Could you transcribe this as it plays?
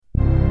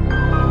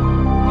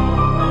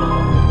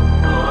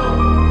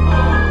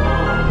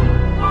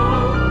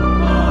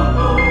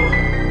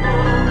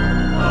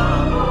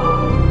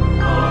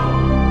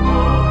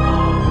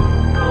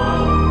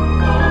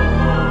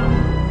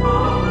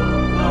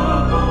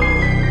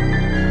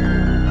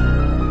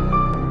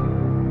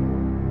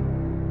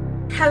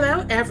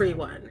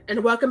everyone,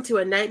 and welcome to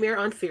A Nightmare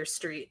on Fear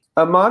Street,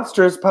 a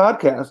monstrous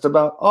podcast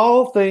about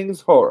all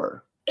things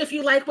horror. If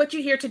you like what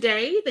you hear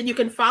today, then you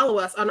can follow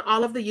us on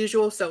all of the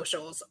usual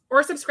socials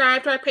or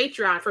subscribe to our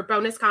Patreon for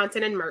bonus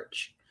content and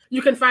merch.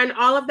 You can find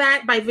all of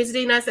that by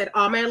visiting us at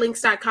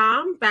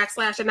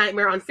allmylinks.com/A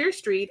Nightmare on Fear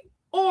Street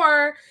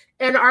or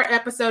in our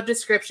episode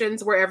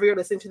descriptions wherever you're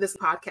listening to this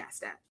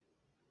podcast at.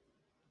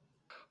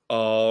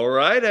 All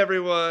right,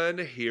 everyone,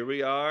 here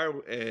we are,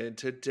 and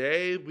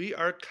today we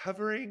are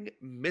covering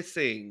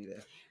Missing.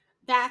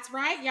 That's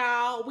right,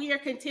 y'all. We are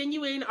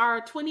continuing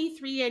our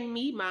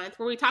 23andMe month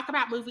where we talk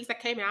about movies that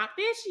came out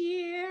this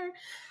year.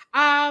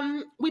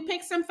 We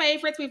picked some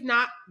favorites we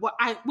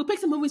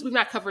picked some movies we've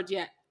not covered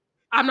yet.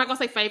 I'm not gonna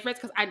say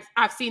favorites because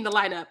I've seen the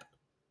lineup.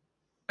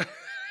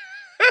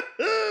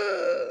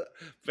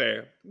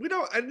 Fair. We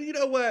don't, and you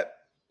know what?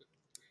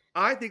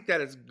 I think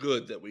that is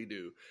good that we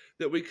do.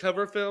 That we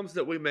cover films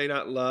that we may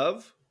not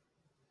love.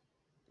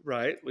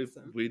 Right?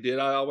 We did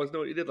I Always Know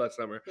What You Did last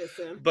summer.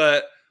 Listen.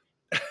 But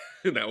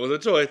that was a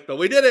choice. But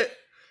we did it.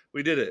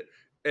 We did it.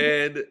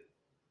 And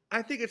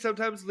I think it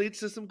sometimes leads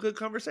to some good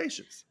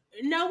conversations.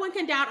 No one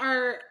can doubt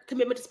our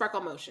commitment to sparkle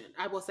motion.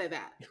 I will say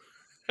that.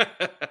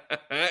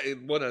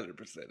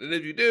 100%. And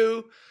if you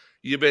do,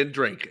 you've been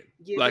drinking.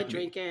 You've been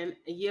drinking.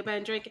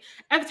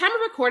 At the time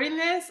of recording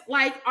this,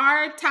 like,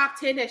 our top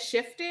 10 has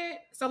shifted.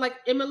 So, like,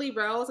 Emily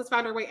Rose has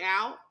found her way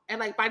out, and,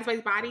 like,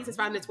 Bodies has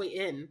found its way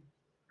in.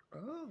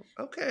 Oh,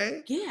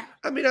 okay. Yeah.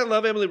 I mean, I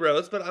love Emily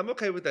Rose, but I'm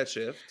okay with that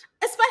shift.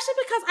 Especially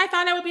because I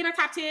thought I would be in our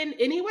top 10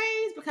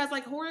 anyways, because,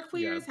 like, horror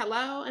queers,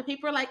 hello. And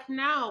people are like,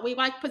 no, we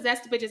like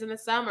possessed bitches in the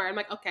summer. I'm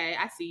like, okay,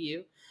 I see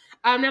you.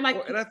 They're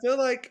like, and I feel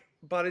like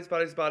Bodies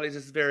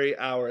is very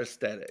our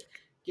aesthetic.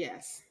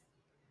 Yes.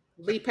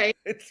 Lee Pace.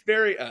 It's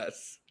very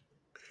us.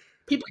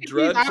 People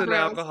drugs and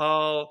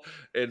alcohol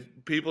and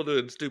people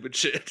doing stupid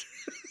shit.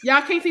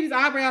 Y'all can't see these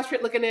eyebrows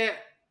looking at,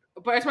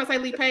 but every time I say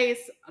Lee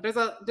Pace, there's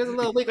a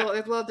little wiggle,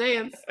 there's a little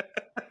dance,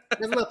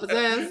 there's a little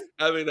pizzazz.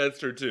 I mean, that's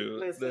true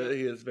too.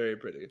 He is very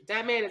pretty.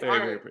 That man is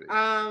very pretty.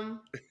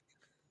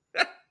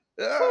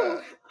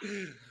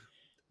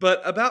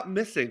 But about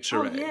Missing,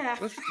 Sheree. Oh, yeah.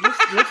 Let's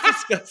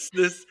discuss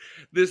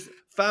this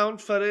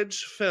found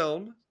footage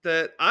film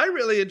that I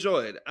really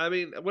enjoyed. I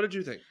mean, what did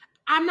you think?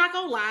 I'm not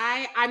gonna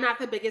lie, I'm not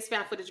the biggest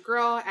found footage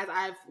girl, as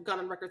I've gone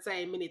on record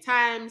saying many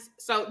times.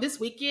 So this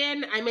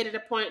weekend, I made it a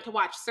point to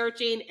watch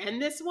Searching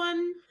and this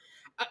one.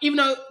 Even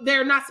though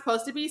they're not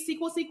supposed to be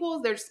sequels,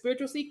 they're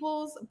spiritual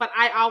sequels. But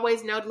I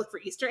always know to look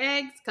for Easter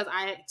eggs because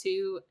I,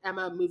 too, am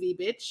a movie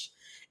bitch.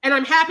 And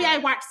I'm happy I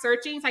watched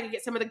Searching so I could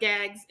get some of the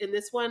gags in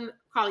this one,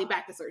 calling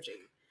back to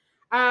Searching.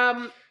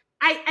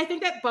 I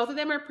think that both of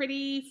them are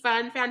pretty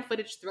fun found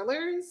footage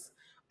thrillers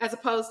as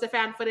opposed to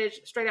found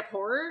footage straight up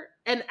horror.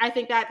 And I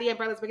think that The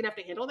Umbrella is big enough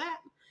to handle that.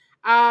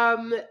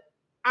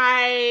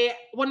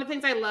 One of the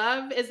things I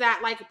love is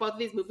that, like, both of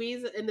these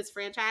movies in this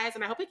franchise,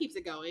 and I hope it keeps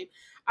it going,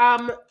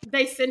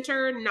 they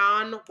center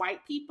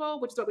non-white people,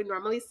 which is what we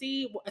normally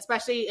see,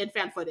 especially in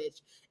fan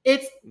footage.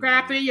 It's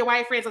grab 3 of your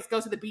white friends, let's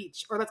go to the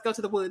beach, or let's go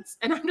to the woods.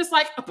 And I'm just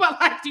like,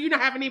 but, like, do you not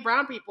have any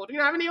brown people? Do you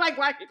not have any, like,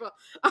 black people?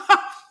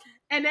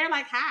 And they're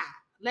like,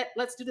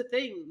 let's do the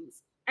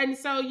things. And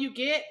so you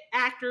get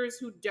actors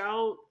who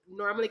don't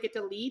normally get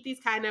to lead these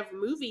kind of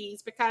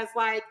movies because,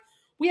 like,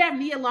 we have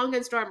Nia Long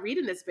and Storm Reid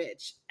in this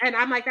bitch. And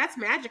I'm like, that's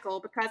magical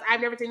because I've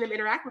never seen them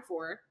interact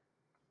before.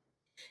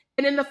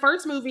 And in the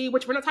first movie,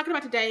 which we're not talking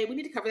about today, we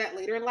need to cover that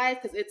later in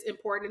life because it's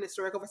important and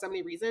historical for so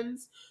many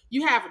reasons.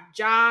 You have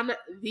John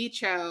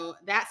Vicho,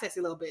 that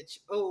sexy little bitch.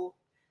 Oh.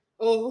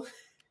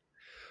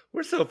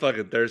 We're so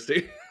fucking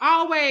thirsty.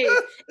 Always.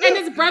 And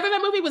his brother in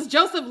that movie was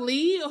Joseph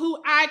Lee, who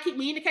I keep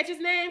meaning to catch his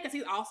name because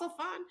he's also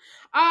fun.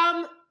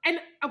 And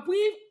I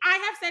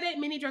have said it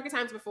many drunken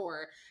times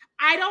before.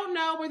 I don't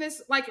know where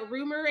this, like,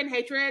 rumor and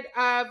hatred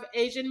of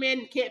Asian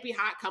men can't be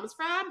hot comes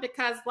from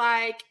because,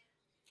 like...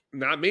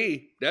 Not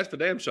me. That's the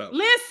damn show.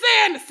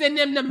 Listen! Send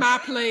them to my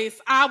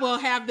place. I will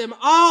have them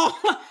all.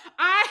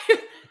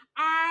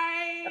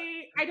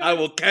 I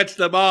will catch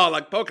them all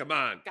like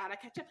Pokemon. Gotta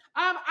catch them.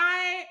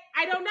 I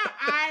don't know.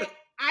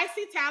 I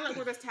see talent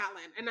where there's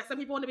talent, and some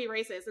people want to be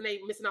racist, and they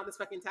missing all this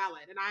fucking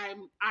talent, and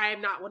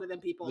I'm not one of them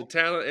people. The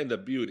talent and the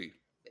beauty.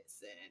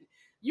 Listen,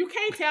 you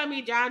can't tell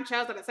me John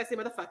Cho's not a sexy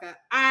motherfucker,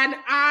 and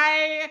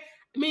I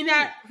mean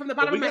that from the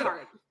bottom of my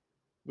heart.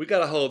 We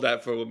gotta hold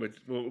that for when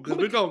because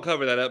we're gonna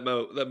cover that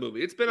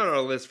movie. It's been on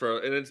our list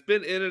and it's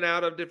been in and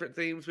out of different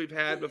themes we've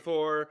had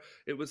before.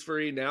 It was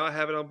free. Now I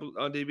have it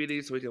on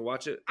DVD so we can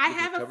watch it. I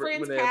have a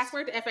friend's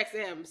password to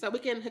FXM, so we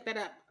can hook that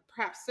up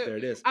perhaps soon. There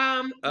it is.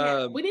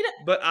 We need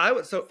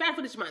found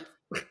footage month.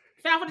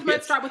 Found footage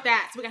month. Start with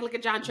that, so we can look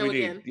at John Cho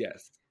again.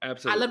 Yes,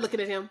 absolutely. I love looking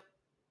at him.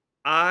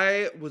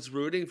 I was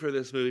rooting for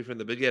this movie from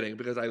the beginning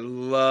because I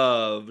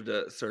loved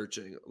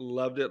Searching.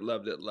 Loved it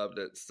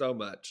so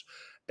much,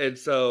 and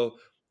so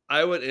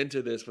I went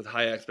into this with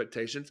high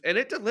expectations, and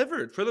it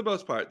delivered for the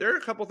most part. There are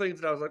a couple things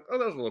that I was like, oh,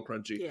 that was a little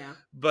crunchy. Yeah.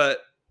 But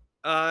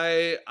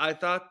I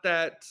thought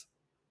that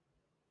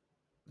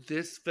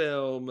this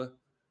film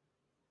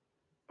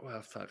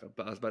Well, fuck.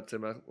 I was about to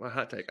say my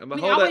hot take. I'm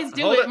gonna We hold it. always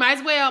do Hold it. it. Might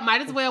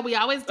as well. We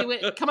always do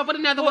it. Come up with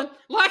another one.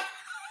 Well,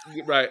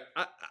 Like, right.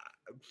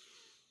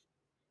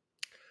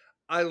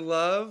 I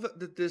love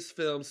that this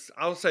film.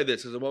 I'll say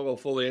this because I won't go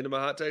fully into my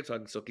hot take, so I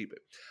can still keep it.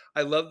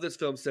 I love this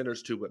film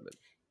centers two women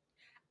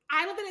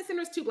I love that it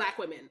centers two Black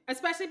women,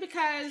 especially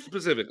because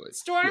specifically.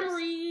 Storm Yes.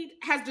 Reed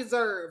has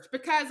deserved.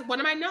 Because one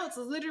of my notes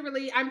is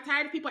literally, I'm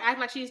tired of people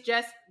acting like she's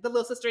just the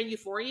little sister in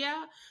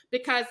Euphoria,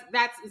 because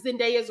that's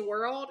Zendaya's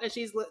world, and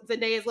she's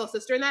Zendaya's little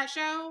sister in that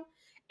show.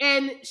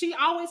 And she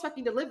always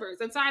fucking delivers.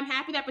 And so I'm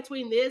happy that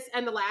between this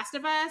and The Last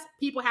of Us,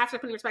 people have to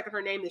put respect on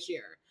her name this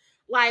year.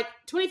 Like,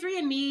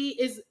 23andMe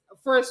is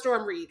for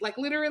Storm Reed. Like,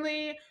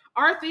 literally,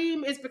 our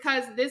theme is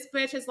because this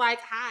bitch is like,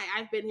 hi,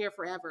 I've been here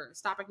forever.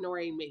 Stop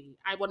ignoring me.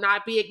 I will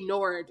not be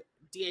ignored,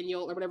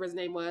 Daniel, or whatever his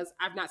name was.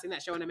 I've not seen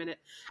that show in a minute.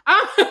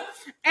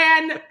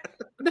 And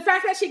the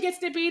fact that she gets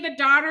to be the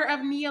daughter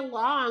of Nia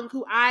Long,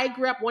 who I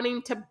grew up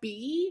wanting to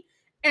be,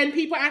 and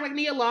people act like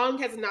Nia Long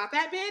has not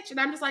that bitch. And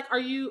I'm just like, are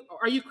you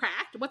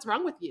cracked? What's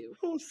wrong with you?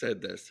 Who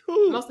said this?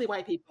 Who? Mostly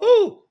white people.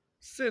 Who?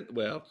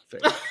 Well, fair.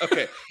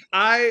 Okay.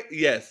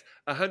 Yes,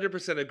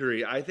 100%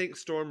 agree. I think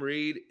Storm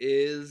Reed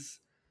is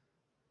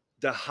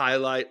the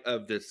highlight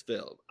of this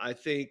film. I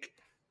think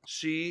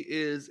she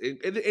is,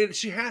 and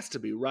she has to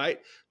be, right?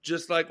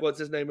 Just like what's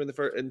his name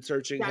in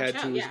Searching had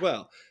to as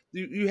well.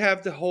 You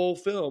have the whole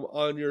film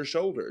on your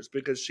shoulders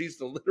because she's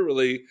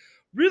literally,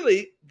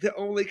 really the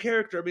only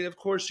character. I mean, of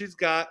course, she's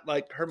got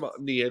like her mom,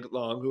 Nia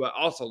Long, who I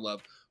also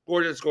love.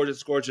 Gorgeous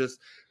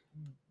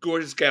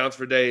gowns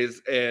for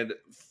days and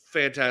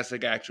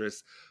fantastic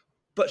actress.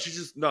 But she's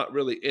just not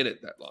really in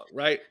it that long,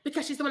 right?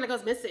 Because she's the one that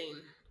goes missing.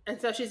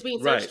 And so she's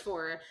being searched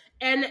for.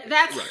 And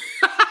that's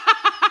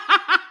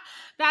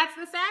that's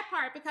the sad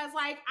part, because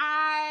like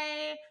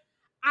I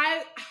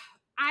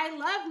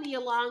love Nia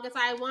Long because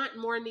I want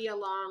more Nia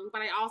Long,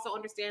 but I also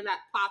understand that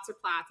plots are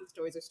plots and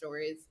stories are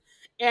stories.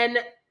 And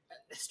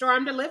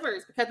Storm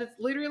delivers because it's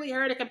literally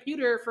her in a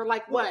computer for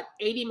like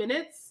 80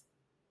 minutes?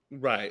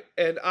 Right.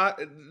 And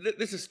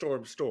this is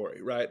Storm's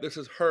story, right? This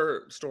is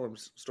her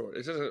Storm's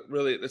story.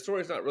 The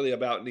story is not really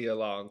about Nia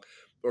Long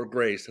or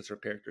Grace, that's her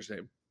character's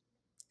name.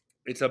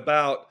 It's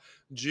about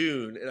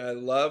June, and I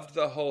loved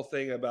the whole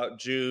thing about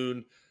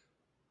June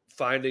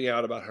finding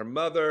out about her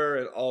mother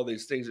and all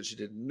these things that she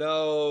didn't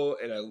know.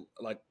 And I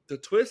like the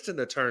twists and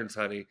the turns,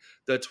 honey.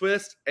 The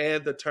twist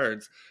and the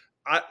turns.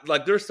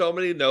 There's so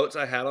many notes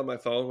I had on my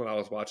phone when I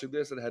was watching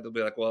this, and I had to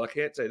be like, well, I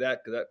can't say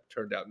that because that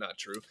turned out not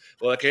true.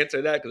 Well, I can't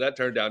say that because that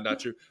turned out not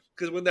true.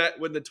 Because when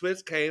the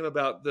twist came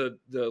about the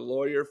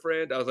lawyer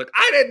friend, I was like,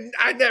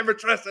 I never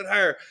trusted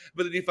her.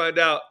 But then you find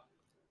out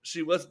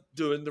she was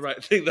doing the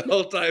right thing the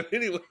whole time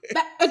anyway.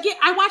 Again,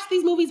 I watched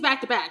these movies back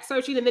to back,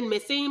 Searching and then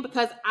Missing,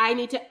 because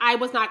I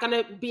was not going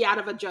to be out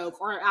of a joke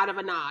or out of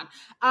a nod.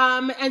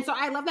 And so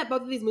I love that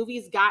both of these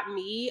movies got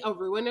me, a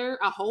ruiner,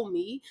 a whole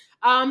me,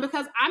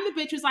 because I'm the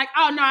bitch who's like,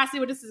 oh no, I see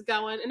where this is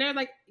going. And they're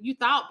like, you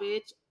thought,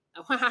 bitch.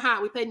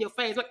 We played in your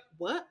face. Like,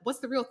 what? What's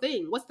the real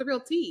thing? What's the real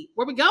tea?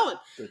 Where we going?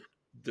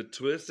 The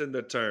twists and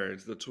the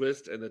turns, the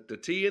twist and the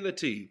T and the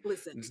T.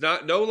 Listen. It's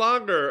no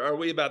longer are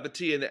we about the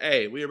T and the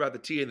A. We are about the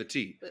T and the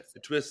T. Listen. The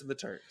twists and the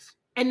turns.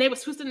 And they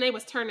was twisting and they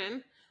was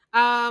turning.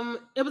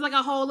 It was like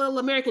a whole little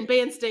American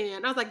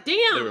bandstand. I was like,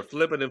 damn. They were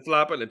flipping and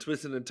flopping and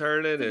twisting and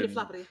turning and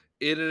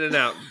in and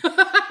out.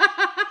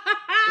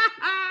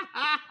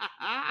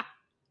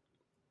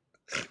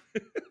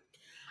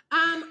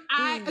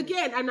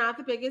 I'm not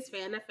the biggest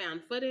fan of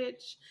found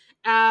footage.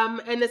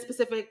 And the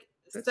specific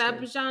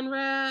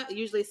subgenre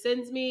usually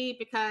sends me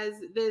because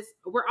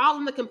we're all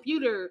in the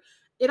computer.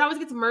 It always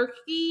gets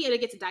murky and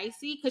it gets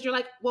dicey because you're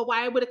like, well,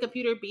 why would a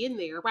computer be in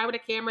there? Why would a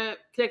camera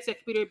connected to a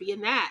computer be in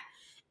that?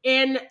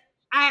 And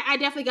I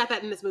definitely got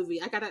that in this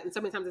movie. I got that in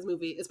so many times in this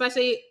movie,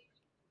 especially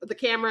the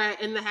camera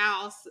in the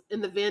house,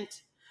 in the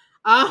vent.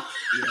 I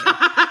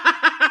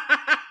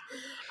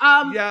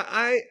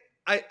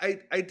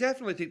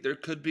definitely think there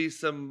could be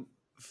some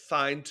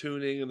fine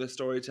tuning in the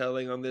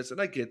storytelling on this,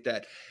 and I get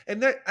that.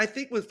 And that I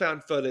think with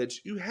found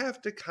footage, you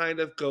have to kind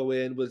of go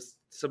in with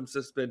some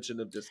suspension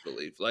of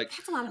disbelief. Like,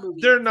 that's a lot of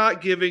movies. They're not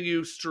giving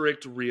you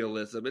strict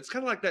realism. It's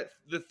kind of like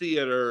the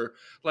theater.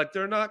 Like,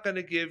 they're not going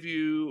to give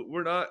you.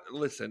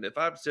 Listen, if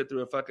I sit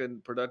through a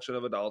fucking production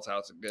of A Doll's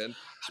House again,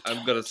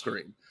 I'm gonna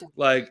scream.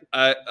 Like,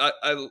 I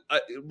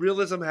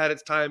realism had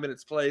its time and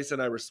its place,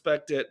 and I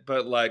respect it.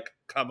 But like,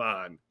 come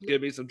on,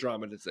 give me some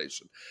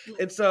dramatization.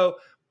 And so,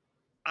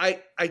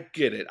 I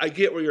get it. I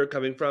get where you're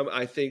coming from.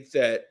 I think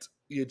that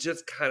you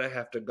just kind of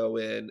have to go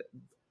in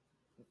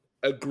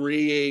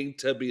agreeing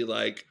to be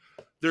like,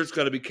 there's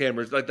going to be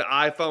cameras. Like the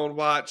iPhone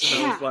watch,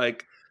 and I was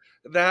like,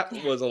 that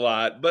was a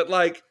lot. But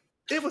like,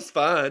 it was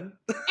fun.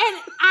 And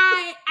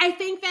I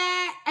think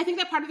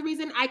that part of the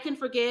reason I can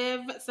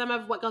forgive some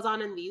of what goes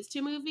on in these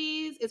two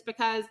movies is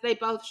because they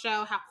both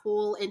show how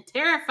cool and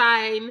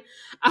terrifying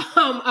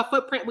a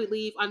footprint we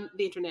leave on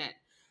the internet.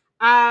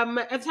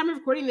 At the time of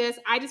recording this,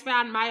 I just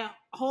found my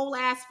whole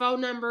ass phone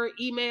number,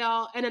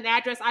 email, and an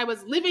address I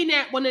was living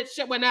at when it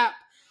shit went up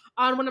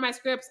on one of my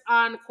scripts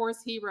on Course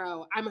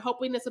Hero. I'm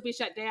hoping this will be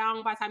shut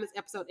down by the time this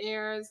episode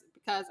airs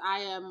because I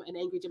am an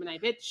angry Gemini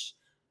bitch.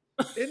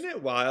 Isn't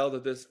it wild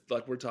that this,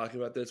 like, we're talking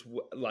about this,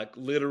 like,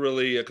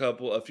 literally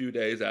a few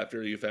days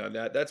after you found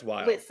that? That's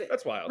wild. Listen,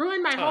 that's wild.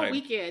 Ruined my whole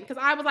weekend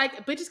because I was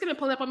like, bitch is gonna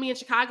pull up on me in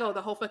Chicago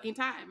the whole fucking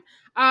time.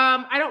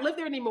 I don't live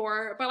there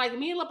anymore, but like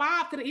me and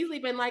LaBob could have easily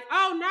been like,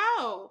 oh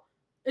no.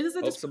 Is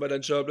this Hope somebody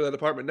doesn't show up to that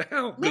apartment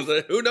now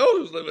because who knows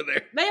who's living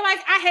there? They like,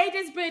 I hate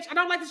this bitch. I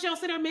don't like that she don't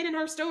send her men in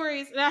her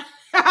stories.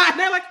 And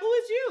they're like, who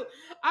is you?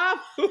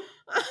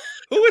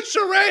 Who is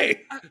Sheree?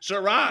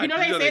 Sheree. You know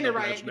they saying it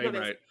right. Name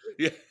right.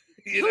 Yeah.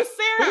 Who's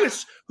Sarah?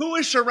 Who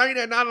is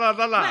Sheree?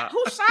 La.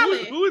 Who's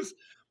Charlotte? Who is?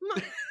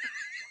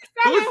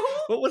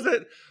 What was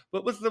it?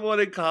 What was the one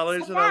in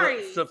college?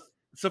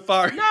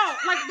 Safari. No,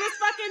 like this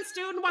fucking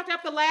student walked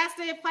up the last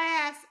day of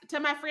class to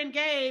my friend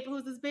Gabe,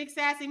 who's this big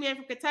sassy man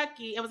from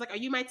Kentucky, and was like, "Are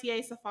you my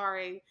TA,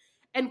 Safari?"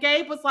 And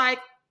Gabe was like,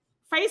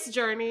 "Face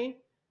Journey.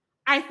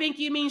 I think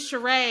you mean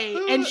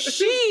Sheree, and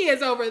she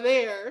is over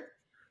there."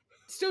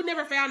 Student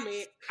never found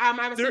me.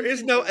 There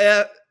is no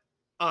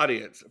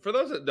audience. For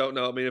those that don't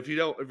know, I mean, if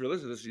you're listening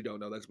to this, you don't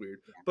know. That's weird.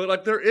 Yeah. But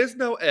like, there is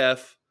no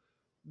F.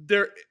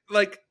 There,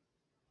 like,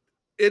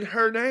 in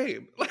her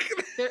name. Like,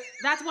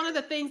 that's one of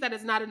the things that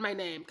is not in my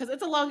name because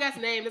it's a long ass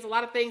name. There's a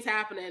lot of things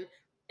happening.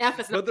 F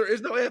is not. But there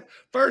is no F,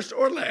 first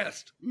or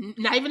last.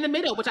 Not even the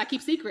middle, which I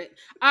keep secret.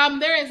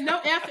 There is no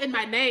F in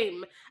my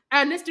name.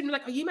 And this student was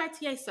like, "Are you my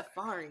TA,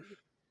 Safari?"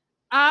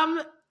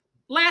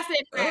 Last day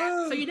of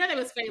class, so you know they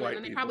was failing,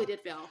 and they probably did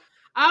fail.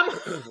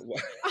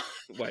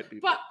 White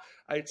people. But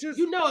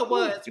you know it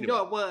was. You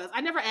know it was.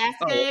 I never asked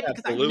Gabe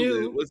because I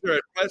knew. Was there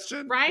a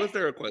question? Right? Was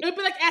there a question? It'd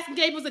be like asking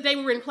Gabe was the day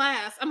we were in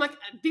class. I'm like,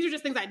 these are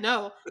just things I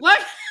know. Like,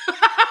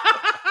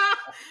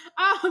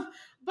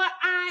 but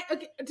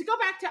to go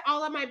back to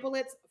all of my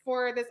bullets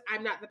for this,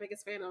 I'm not the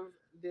biggest fan of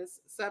this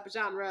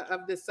subgenre.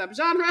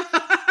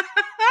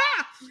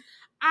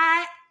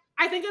 I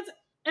think it's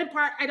in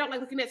part I don't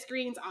like looking at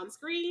screens on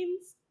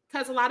screens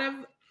because a lot of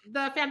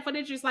the fan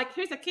footage is like,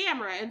 here's a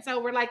camera, and so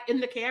we're like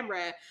in the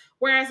camera.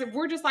 Whereas if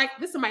we're just like,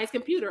 this is somebody's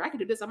computer, I can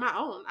do this on my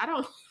own. I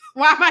don't.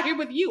 Why am I here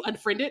with you,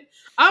 unfriended?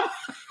 I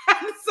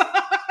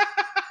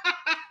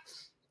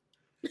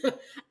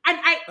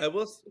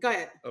will go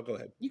ahead. Oh, go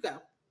ahead. You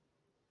go.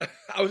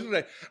 I was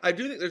gonna say, I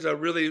do think there's a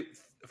really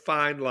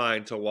fine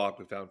line to walk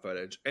with found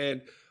footage,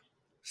 and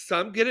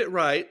some get it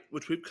right,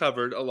 which we've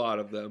covered a lot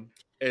of them,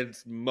 and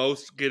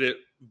most get it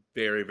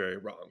very, very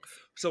wrong.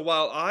 So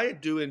while I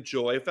do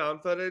enjoy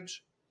found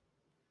footage,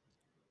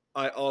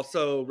 I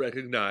also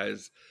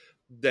recognize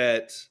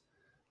that,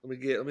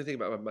 let me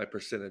think about my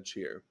percentage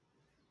here.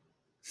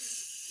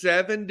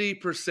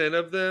 70%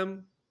 of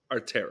them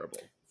are terrible.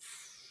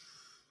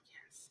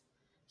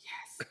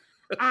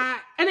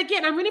 Yes. And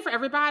again, I'm rooting for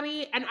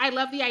everybody, and I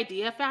love the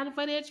idea of found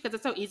footage because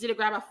it's so easy to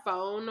grab a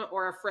phone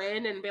or a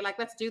friend and be like,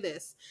 let's do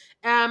this.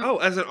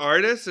 As an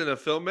artist and a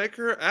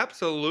filmmaker,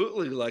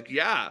 absolutely. Like,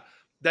 yeah,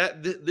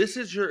 this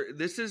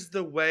is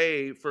the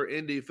way for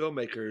indie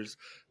filmmakers,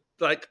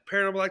 like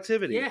Paranormal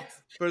Activity,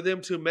 yes, for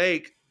them to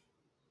make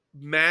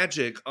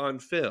magic on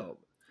film.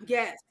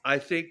 Yes, I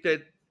think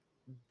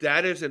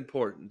that is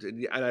important,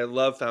 and I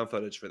love found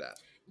footage for that.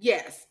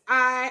 Yes,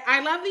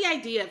 I love the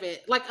idea of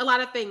it. Like a lot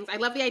of things, I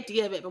love the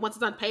idea of it, but once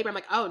it's on paper, I'm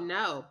like, oh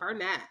no, burn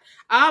that.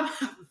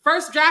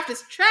 First draft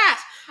is trash.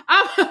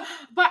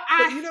 But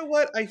you know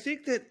what? I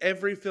think that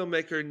every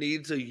filmmaker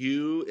needs a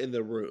you in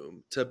the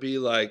room to be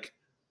like,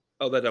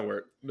 oh, that don't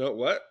work. No,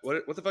 what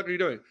the fuck are you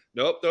doing?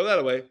 Nope, throw that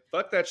away.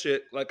 Fuck that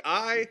shit. Like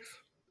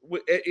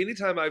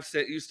anytime I've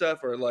sent you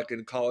stuff, or like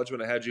in college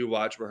when I had you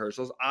watch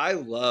rehearsals, I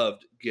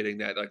loved getting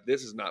that. Like,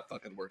 this is not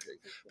fucking working.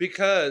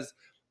 Because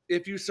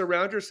if you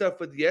surround yourself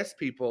with yes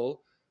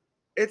people,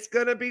 it's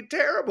gonna be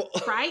terrible.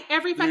 Right?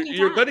 Every fucking time.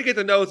 You're gonna get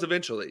the no's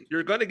eventually.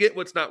 You're gonna get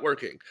what's not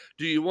working.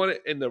 Do you want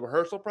it in the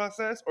rehearsal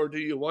process, or do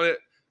you want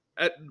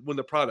it when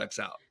the product's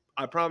out?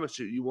 I promise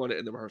you want it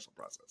in the rehearsal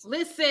process.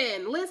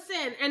 Listen.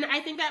 And I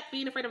think that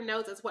being afraid of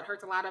no's is what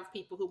hurts a lot of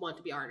people who want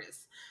to be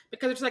artists.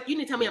 Because it's like, you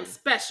need to tell me I'm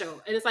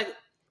special. And it's like,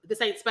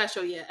 this ain't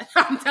special yet.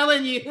 I'm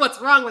telling you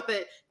what's wrong with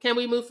it. Can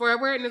we move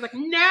forward? And it's like,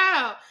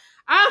 no.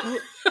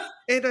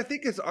 And I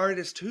think as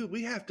artists too,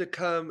 we have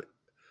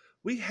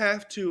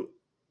to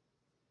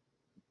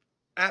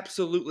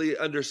absolutely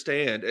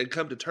understand and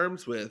come to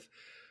terms with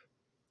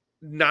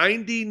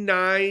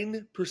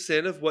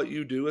 99% of what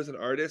you do as an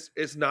artist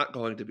is not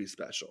going to be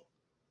special.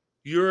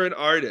 You're an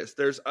artist.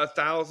 There's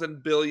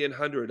 1,000 billion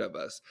hundred of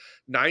us.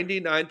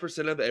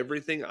 99% of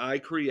everything I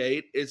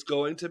create is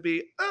going to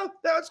be, oh,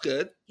 that's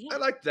good. Yeah. I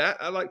like that.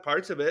 I like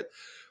parts of it.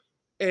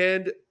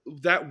 And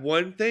that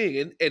one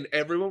thing, and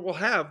everyone will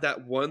have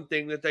that one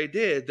thing that they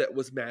did that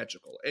was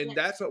magical. And yes,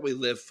 that's what we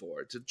live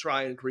for, to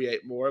try and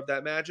create more of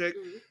that magic.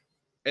 Mm-hmm.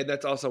 And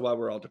that's also why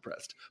we're all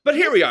depressed. But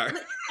here we are.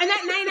 And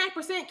that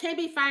 99% can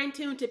be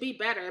fine-tuned to be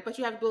better, but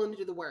you have to be willing to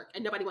do the work.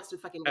 And nobody wants to do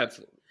the fucking work.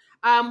 Absolutely.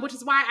 Which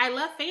is why I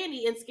love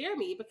Fanny and Scare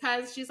Me,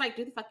 because she's like,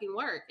 do the fucking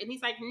work. And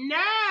he's like,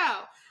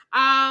 no.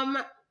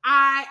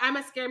 I'm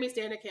a Scare Me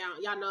Stand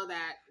account. Y'all know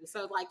that.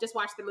 So like just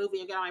watch the movie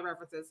and get all my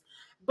references.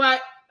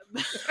 But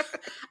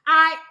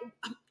I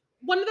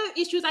one of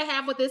the issues I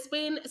have with this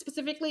one,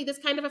 specifically this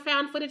kind of a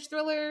found footage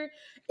thriller,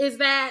 is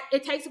that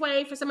it takes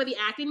away from some of the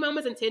acting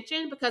moments and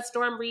tension because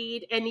Storm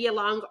Reed and Nia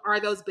Long are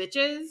those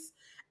bitches.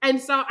 And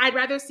so I'd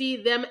rather see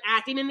them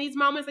acting in these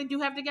moments they do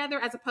have together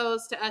as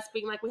opposed to us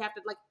being like, we have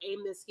to like aim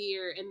this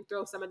here and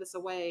throw some of this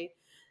away.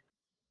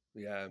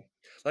 Yeah.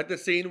 Like the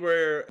scene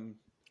where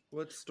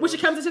what's When she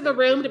Storm's comes into the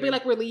character room to be name?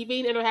 like, we're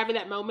leaving and they're having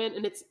that moment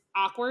and it's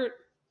awkward.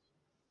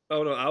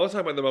 Oh no, I was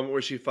talking about the moment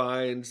where she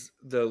finds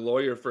the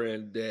lawyer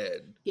friend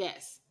dead.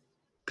 Yes.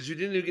 Because you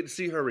didn't even get to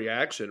see her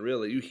reaction,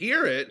 really. You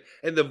hear it,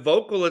 and the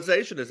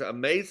vocalization is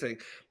amazing.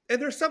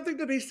 And there's something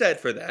to be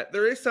said for that.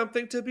 There is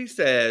something to be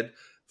said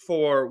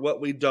for what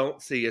we don't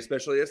see,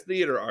 especially as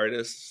theater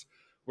artists.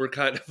 We're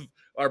kind of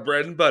our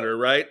bread and butter,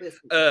 right?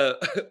 Listen.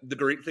 The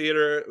Greek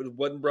theater,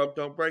 wasn't broke,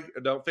 don't break,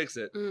 don't fix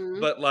it.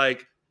 Mhm. But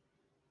like,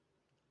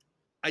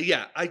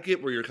 yeah, I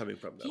get where you're coming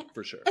from, though, Yeah.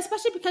 for sure.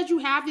 Especially because you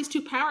have these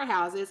two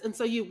powerhouses, and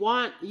so you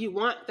want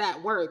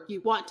that work.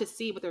 You want to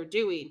see what they're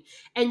doing,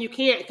 and you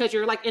can't because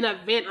you're like in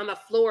a vent on the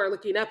floor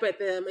looking up at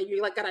them, and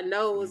you like got a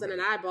nose and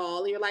an eyeball,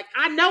 and you're like,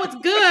 I know it's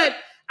good,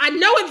 I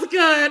know it's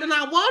good, and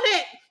I want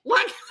it.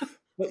 Like,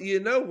 But you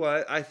know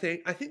what? I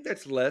think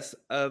that's less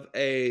of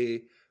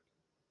a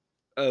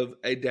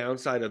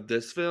downside of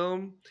this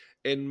film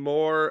and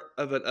more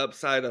of an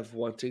upside of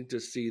wanting to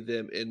see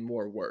them in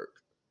more work.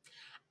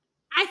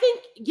 I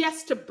think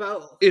yes to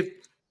both. If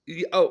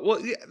oh well,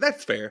 yeah,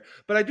 that's fair.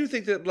 But I do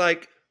think that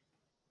like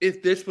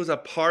if this was a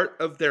part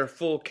of their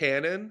full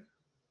canon,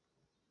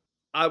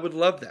 I would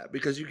love that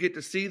because you get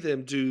to see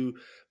them do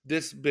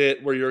this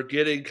bit where you're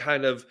getting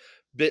kind of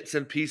bits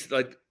and pieces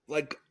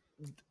like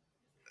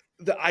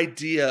the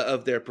idea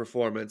of their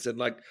performance and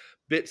like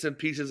bits and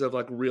pieces of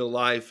like real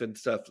life and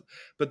stuff.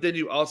 But then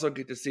you also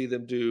get to see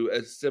them do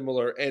as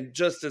similar and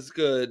just as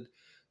good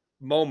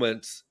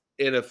moments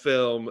in a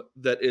film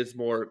that is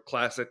more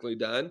classically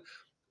done.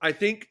 I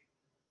think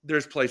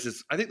there's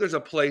a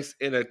place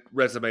in a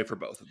resume for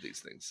both of these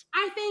things.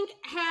 I think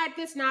had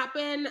this not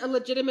been a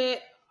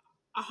legitimate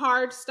a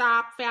hard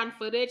stop found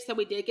footage, so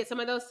we did get some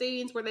of those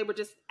scenes where they were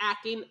just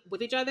acting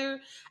with each other,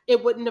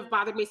 it wouldn't have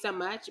bothered me so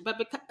much. But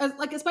because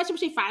like especially when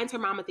she finds her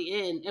mom at the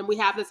end and we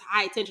have this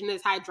high tension,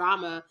 this high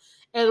drama,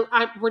 and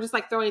we're just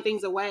like throwing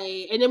things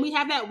away, and then we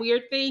have that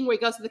weird thing where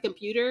he goes to the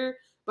computer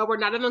but we're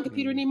not on the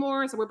computer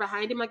anymore, so we're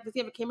behind him. Like, does he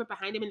have a camera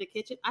behind him in the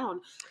kitchen? I don't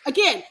know.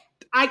 Again,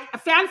 I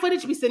found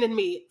footage be sending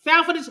me.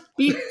 Found footage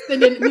be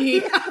sending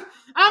me.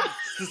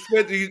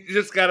 You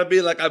just gotta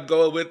be like, I'm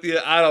going with you.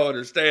 I don't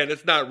understand.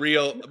 It's not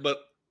real, but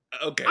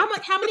okay. I'm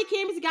like, how many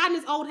cameras he got in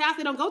his old house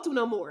they don't go to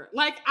no more?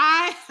 Like,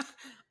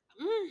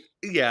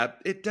 yeah,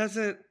 it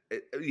doesn't.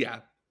 Yeah,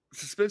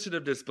 suspension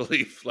of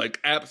disbelief. Like,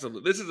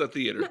 absolutely. This is a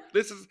theater.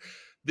 This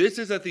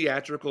is a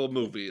theatrical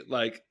movie.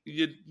 Like,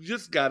 you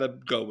just gotta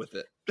go with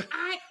it.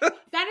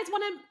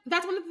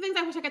 That's one of the things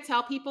I wish I could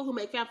tell people who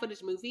make found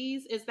footage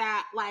movies is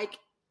that like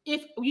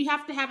if you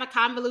have to have a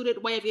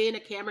convoluted way of getting a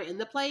camera in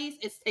the place,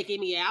 it's taking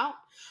me out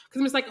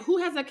because I'm just like, who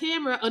has a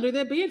camera under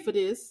their bed for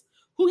this?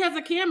 Who has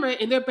a camera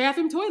in their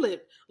bathroom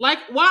toilet? Like,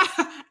 why?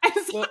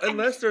 Well,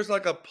 unless there's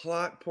like a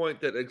plot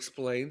point that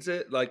explains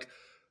it, like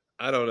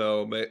I don't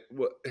know,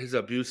 his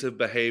abusive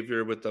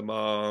behavior with the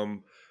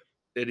mom,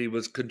 and he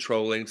was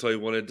controlling, so he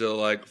wanted to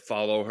like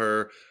follow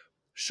her.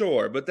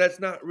 Sure, but that's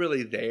not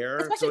really there.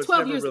 Especially so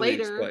 12 years really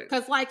later.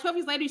 Because, like, 12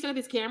 years later, you set up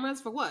these cameras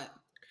for what?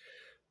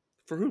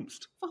 For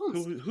whomst? For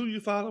whomst? Who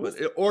you following?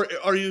 Or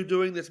are you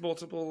doing this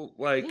multiple,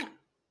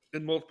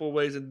 in multiple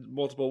ways, And,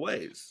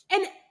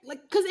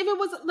 like, because if it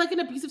was, like, an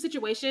abusive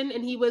situation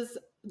and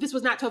this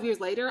was not 12 years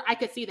later, I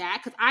could see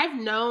that. Because I've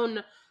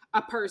known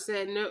a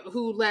person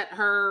who let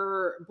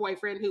her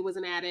boyfriend who was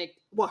an addict,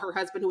 her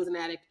husband who was an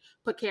addict,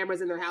 put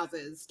cameras in their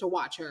houses to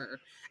watch her.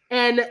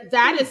 And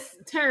that is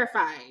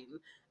terrifying.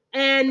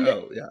 And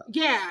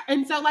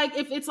and so like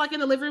if it's like in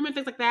the living room and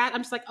things like that,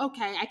 I'm just like,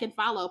 okay, I can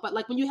follow. But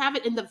like when you have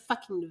it in the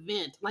fucking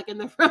vent, like in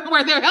the room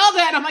where they're held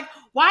at, I'm like,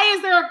 why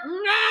is there?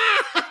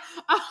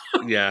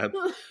 Yeah.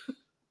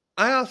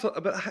 I also,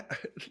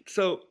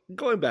 so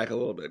going back a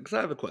little bit because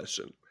I have a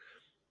question.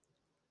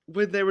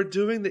 When they were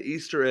doing the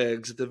Easter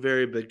eggs at the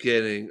very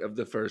beginning of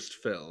the first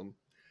film,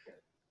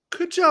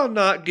 could y'all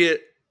not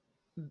get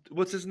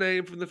what's his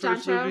name from the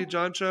first movie,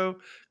 John Cho?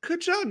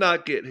 Could y'all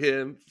not get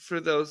him for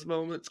those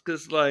moments?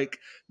 Because like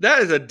that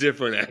is a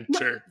different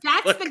actor.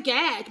 No, that's the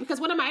gag. Because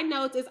one of my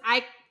notes is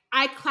I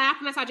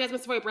clapped when I saw Jasmine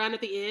Savoy Brown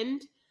at the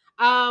end,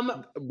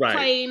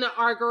 playing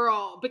our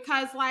girl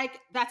because like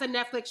that's a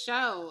Netflix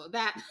show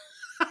that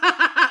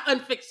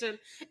unfiction,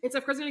 and so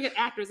of course we're gonna get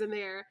actors in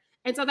there,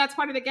 and so that's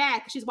part of the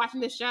gag because she's watching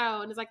this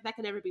show and it's like that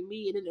can never be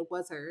me, and then it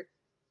was her.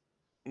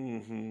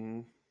 Mm-hmm.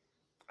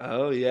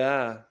 Oh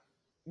yeah.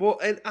 Well,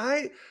 and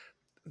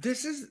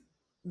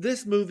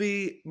this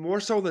movie, more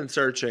so than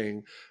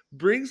Searching,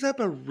 brings up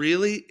a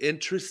really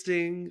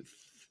interesting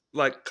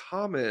like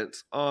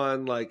comments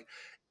on like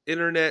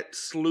internet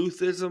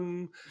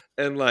sleuthism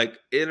and like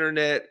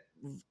internet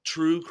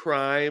true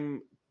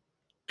crime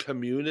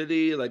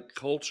community, like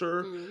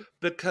culture, Mm.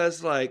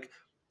 because like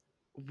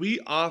we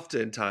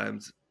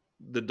oftentimes,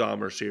 the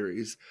Dahmer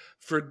series,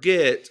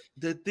 forget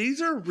that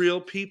these are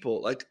real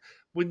people. Like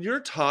when you're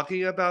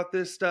talking about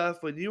this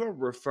stuff, when you are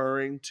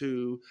referring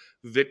to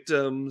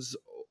victims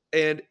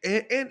and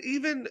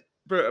even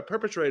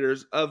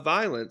perpetrators of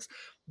violence,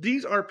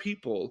 these are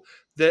people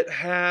that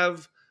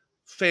have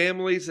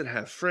families and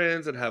have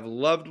friends and have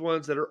loved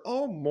ones that are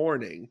all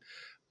mourning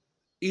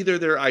either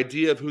their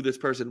idea of who this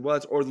person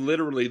was or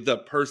literally the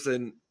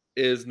person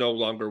is no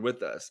longer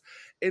with us.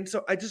 And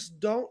so I just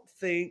don't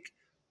think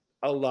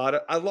a lot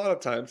of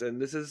times,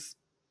 and this is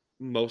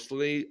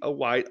mostly a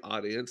white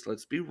audience,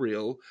 let's be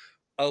real,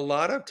 a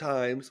lot of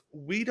times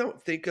we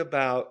don't think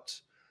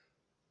about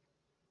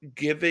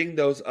giving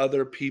those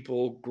other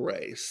people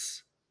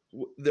grace,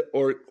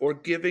 or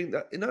giving,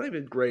 not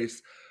even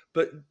grace,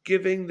 but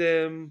giving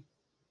them,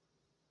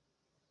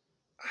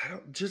 I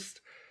don't,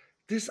 just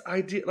this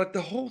idea, like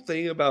the whole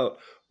thing about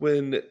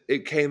when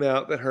it came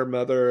out that her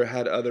mother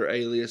had other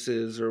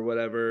aliases or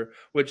whatever,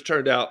 which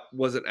turned out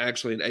wasn't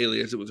actually an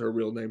alias, it was her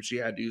real name. She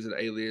had to use an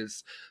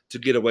alias to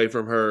get away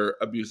from her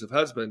abusive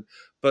husband.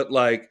 But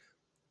like,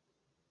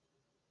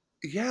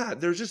 yeah,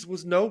 there just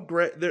was no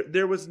great,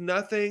 there was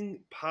nothing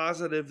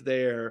positive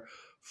there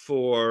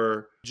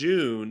for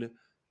June.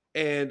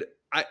 And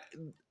I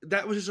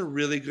that was just a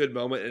really good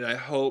moment, and I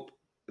hope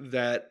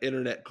that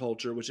internet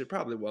culture, which it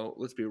probably won't,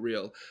 let's be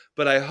real,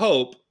 but I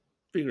hope,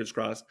 fingers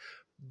crossed,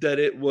 that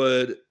it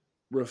would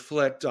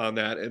reflect on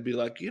that and be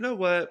like, you know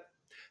what,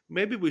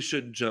 maybe we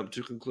shouldn't jump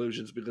to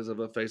conclusions because of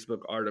a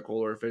Facebook article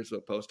or a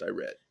Facebook post I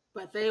read.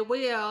 But they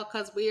will,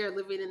 because we are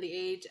living in the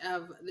age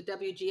of the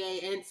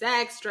WGA and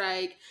SAG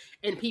strike,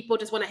 and people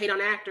just want to hate on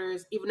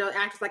actors, even though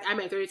actors like, I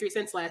made 33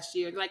 cents last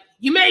year. They're like,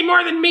 you made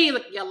more than me.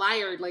 Like, you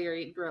liar,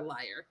 Larry. You're a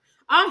liar.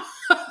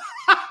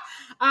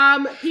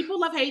 Um, people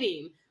love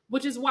hating,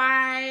 which is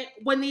why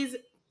when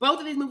both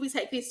of these movies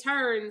take these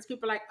turns,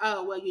 people are like,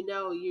 oh, well,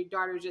 your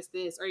daughter's just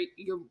this, or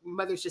your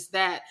mother's just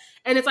that.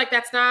 And it's like,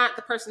 that's not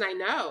the person I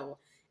know.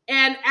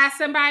 And as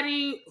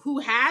somebody who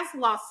has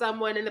lost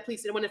someone and the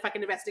police didn't want to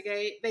fucking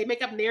investigate, they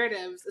make up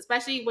narratives,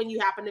 especially when you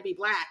happen to be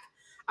Black.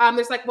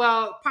 There's like,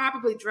 well,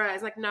 probably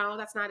drugs. Like, no,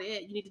 that's not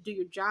it. You need to do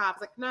your job.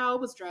 It's like, no,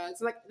 it was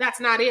drugs. Like, that's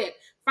not it.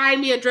 Find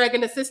me a drug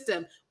in the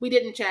system. We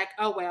didn't check.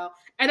 Oh, well.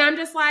 And I'm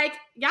just like,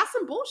 y'all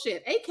some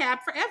bullshit. ACAB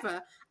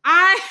forever.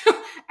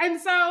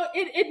 And so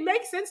it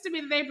makes sense to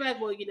me that they'd be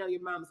like, well,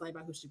 your mom's lying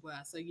about who she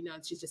was. So,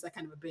 she's just that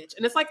kind of a bitch.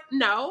 And it's like,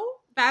 no,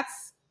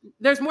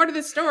 there's more to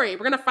this story.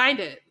 We're going to find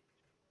it.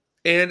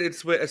 And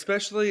it's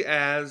especially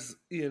as,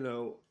 we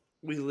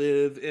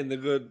live in the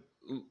good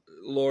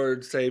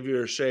Lord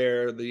Savior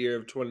share the year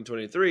of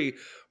 2023,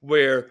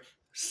 where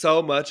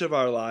so much of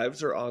our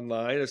lives are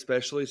online,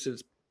 especially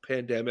since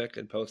pandemic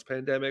and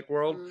post-pandemic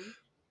world. Mm-hmm.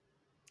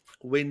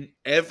 When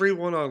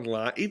everyone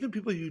online, even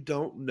people you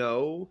don't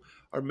know,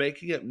 are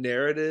making up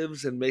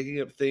narratives and making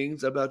up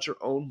things about your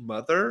own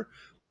mother,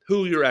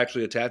 who you're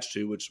actually attached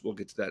to, which we'll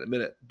get to that in a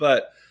minute.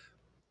 But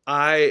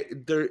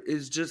there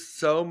is just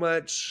so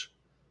much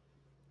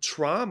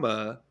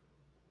trauma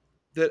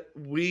that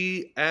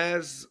we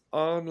as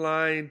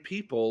online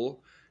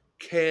people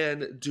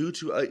can do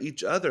to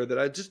each other that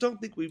I just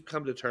don't think we've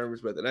come to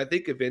terms with. And I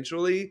think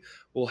eventually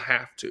we'll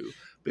have to,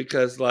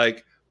 because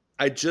like,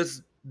 I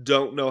just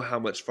don't know how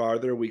much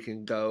farther we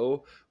can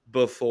go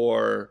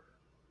before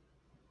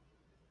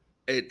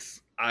I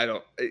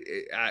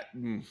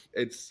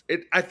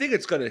think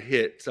it's going to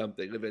hit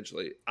something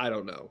eventually. I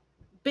don't know.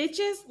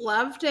 Bitches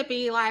love to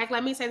be like,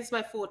 let me say this to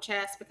my full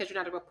chest because you're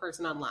not a real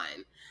person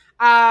online.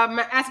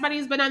 As somebody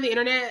who's been on the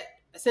internet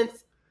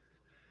since,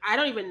 I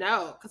don't even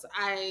know, because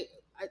I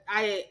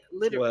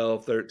literally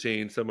 12,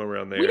 13, somewhere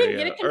around there. We didn't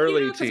get a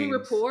computer because we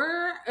were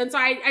poor, and so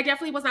I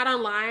definitely was not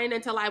online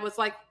until I was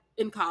like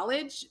in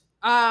college,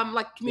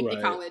 like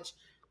community college.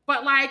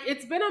 But like,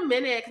 it's been a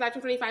minute because I've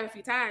turned 25 a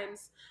few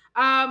times.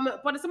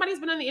 But if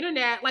somebody's been on the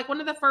internet, like, one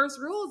of the first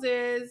rules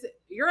is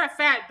you're a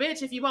fat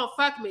bitch if you won't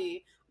fuck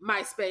me.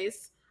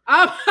 MySpace.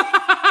 And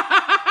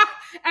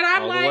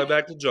I'm all the way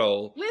back to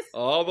Joel.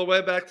 All the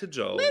way back to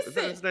Joel. Listen, is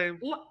that his name?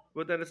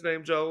 Was that his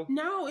name, Joel?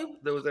 No,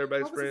 that was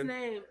everybody's what was friend. His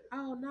name?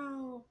 Oh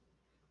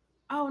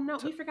no,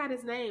 we forgot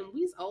his name.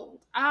 He's old.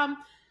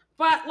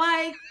 But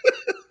like,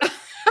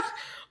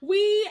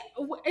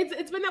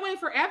 it's been that way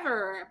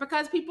forever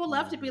because people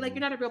love to be like,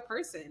 you're not a real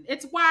person.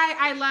 It's why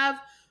I love.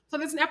 So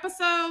there's an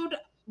episode.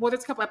 Well,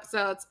 there's a couple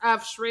episodes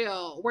of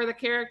Shrill where the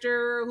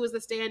character who's the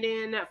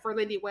stand-in for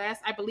Lindy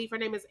West, I believe her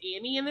name is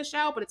Annie in the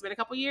show, but it's been a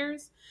couple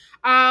years.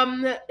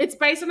 It's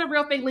based on a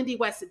real thing Lindy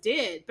West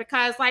did,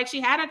 because like, she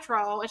had a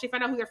troll and she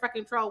found out who their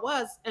fucking troll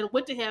was and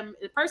went to him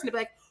in person to be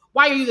like,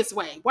 why are you this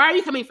way? Why are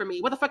you coming for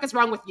me? What the fuck is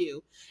wrong with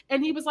you?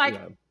 And he was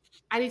like,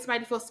 I need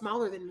somebody to feel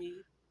smaller than me.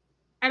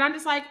 And I'm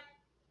just like,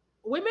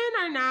 women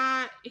are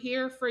not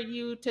here for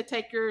you to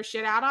take your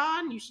shit out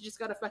on. You should just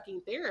go to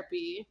fucking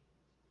therapy.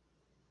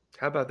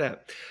 How about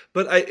that?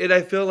 But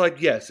I feel like,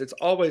 yes, it's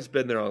always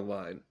been there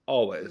online,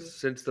 always,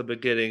 since the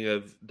beginning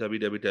of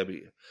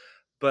WWW.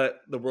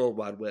 but the World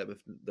Wide Web, if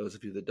those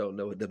of you that don't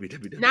know what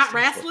WWW Not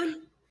stands for. wrestling?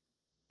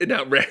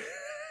 Not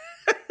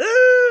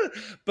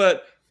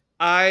but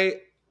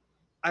I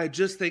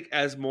just think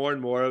as more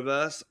and more of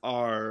us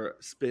are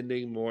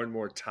spending more and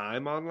more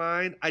time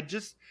online, I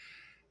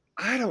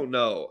don't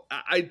know.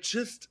 I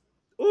just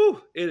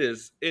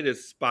it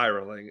is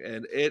spiraling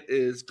and it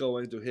is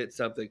going to hit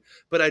something.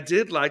 But I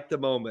did like the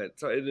moment,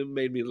 so it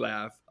made me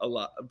laugh a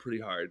lot, pretty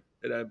hard.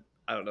 And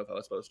I don't know if I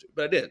was supposed to,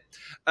 but I did.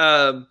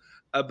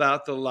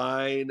 About the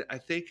line, I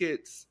think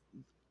it's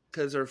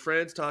because her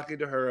friend's talking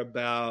to her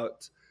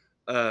about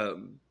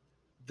um,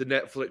 the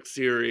Netflix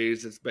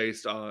series that's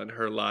based on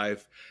her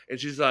life, and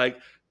she's like,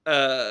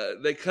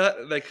 they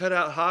cut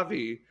out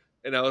Javi,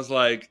 and I was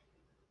like,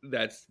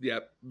 that's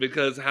yep,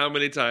 because how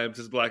many times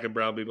has black and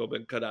brown people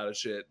been cut out of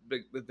shit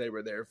that they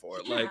were there for?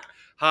 Yeah. Like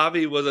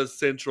Javi was a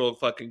central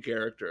fucking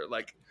character.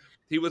 Like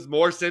he was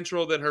more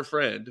central than her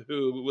friend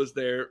who was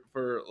there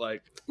for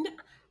like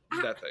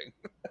nothing.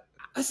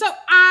 So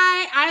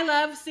I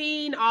love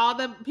seeing all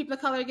the people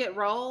of color get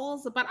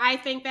roles, but I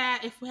think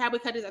that if we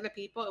cut these other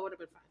people, it would have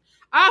been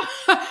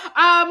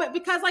fine.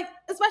 Because like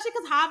especially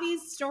because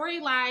Javi's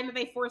storyline that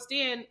they forced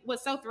in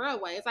was so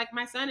throwaway. It's like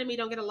my son and me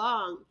don't get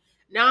along.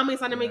 Now my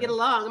son and me get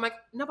along. I'm like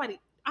nobody.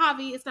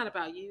 Javi, it's not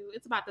about you.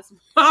 It's about this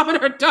mom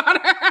and her daughter.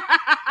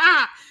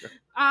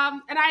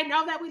 And I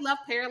know that we love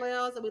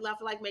parallels and we love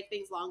to like make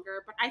things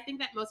longer, but I think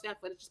that most fan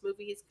footage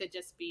movies could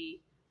just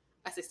be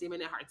a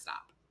 60-minute hard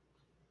stop.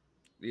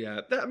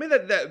 Yeah, I mean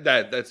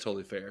that's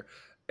totally fair.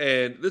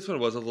 And this one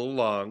was a little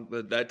long.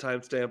 That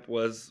timestamp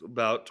was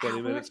about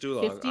 20 minutes too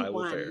long. 51. I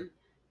will fair.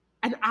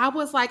 And I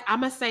was like,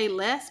 I'm gonna say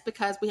less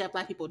because we have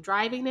black people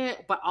driving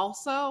it, but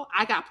also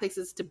I got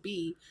places to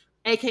be,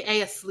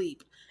 aka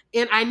asleep,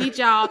 and I need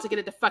y'all to get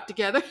it the fuck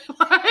together.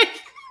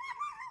 Like,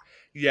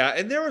 yeah,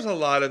 and there was a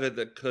lot of it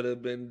that could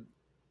have been.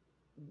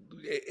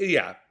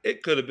 Yeah,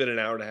 it could have been an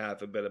hour and a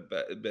half and been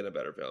a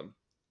better film.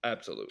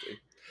 Absolutely,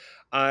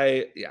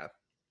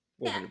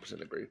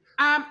 100% agree.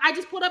 I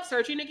just pulled up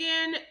Searching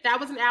again. That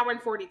was an hour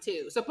and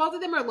 42. So both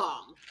of them are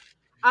long.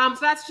 So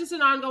that's just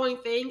an ongoing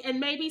thing. And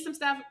maybe some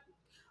stuff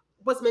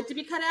was meant to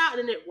be cut out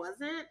and then it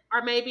wasn't.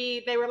 Or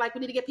maybe they were like,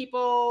 we need to get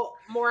people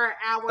more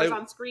hours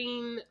on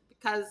screen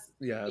because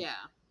yeah.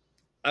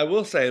 I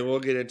will say, and we'll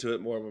get into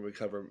it more when we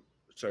cover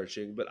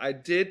Searching, but I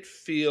did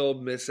feel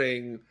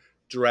Missing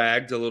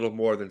dragged a little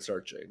more than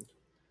Searching.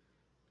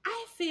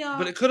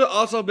 But it could have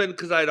also been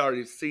because I'd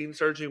already seen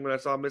Searching when I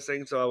saw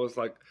Missing, so I was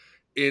like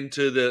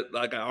into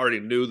I already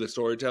knew the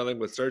storytelling.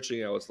 With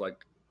Searching, I was like,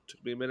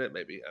 took me a minute,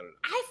 maybe. I don't know.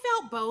 I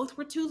felt both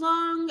were too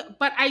long,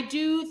 but I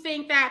do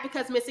think that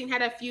because Missing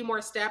had a few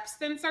more steps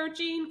than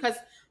Searching, because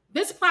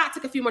this plot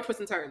took a few more twists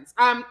and turns.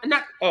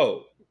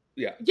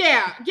 Yeah,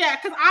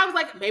 because I was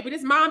like, maybe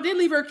this mom did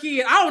leave her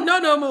kid. I don't know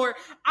no more.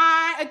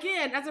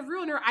 Again, as a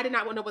ruiner, I did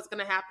not know what's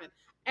going to happen.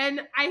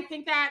 And I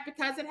think that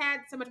because it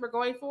had so much more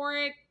going for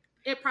it,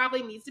 it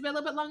probably needs to be a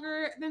little bit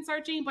longer than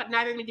Searching, but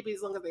neither need to be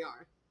as long as they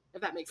are,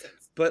 if that makes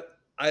sense. But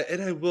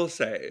I will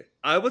say,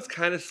 I was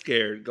kind of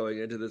scared going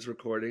into this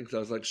recording because I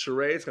was like,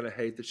 Sheree's going to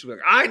hate this. She's like,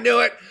 I knew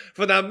it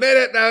from the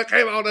minute that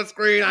came on the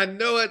screen. I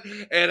knew it.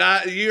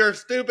 And you're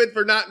stupid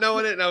for not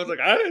knowing it. And I was like,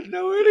 I didn't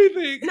know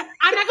anything. No,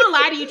 I'm not going to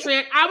lie to you,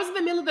 Trent. I was in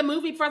the middle of the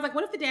movie before I was like,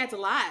 what if the dad's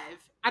alive?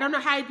 I don't know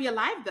how he'd be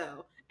alive,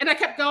 though. And I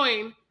kept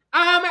going.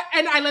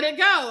 And I let it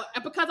go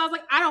because I was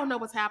like, I don't know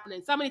what's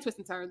happening. So many twists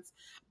and turns.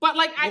 But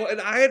like,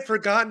 and I had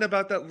forgotten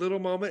about that little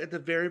moment at the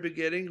very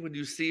beginning when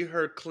you see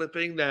her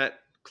clipping that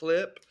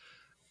clip.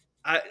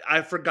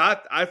 I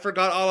forgot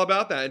all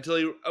about that until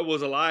he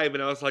was alive,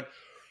 and I was like,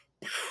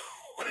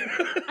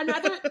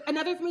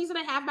 another reason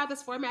I have about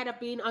this format of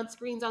being on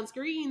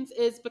screens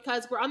is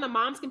because we're on the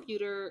mom's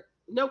computer,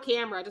 no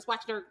camera, just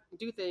watching her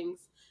do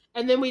things,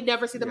 and then we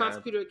never see the mom's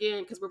computer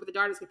again because we're with the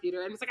daughter's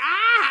computer, and it's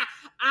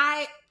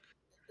like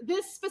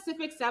this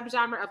specific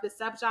subgenre of the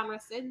subgenre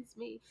sends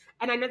me.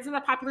 And I know this is a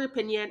popular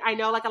opinion. I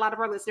know like a lot of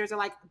our listeners are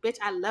like, bitch,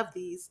 I love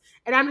these.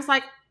 And I'm just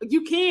like,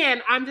 you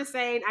can. I'm just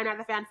saying I'm not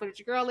a fan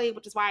footage girly,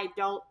 which is why I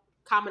don't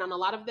comment on a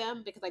lot of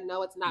them because I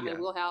know it's not my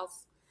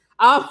wheelhouse.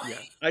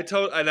 I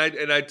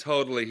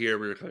totally hear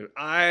where you're coming.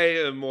 I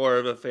am more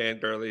of a fan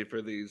girly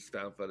for these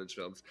found footage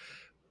films.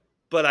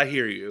 But I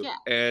hear you. Yeah.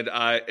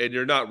 And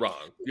you're not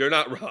wrong. You're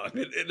not wrong.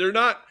 They're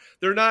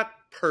not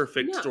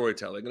perfect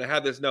storytelling. And I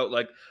have this note,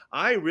 like,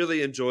 I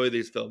really enjoy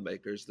these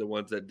filmmakers, the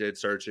ones that did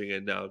Searching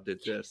and now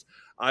did this.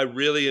 I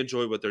really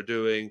enjoy what they're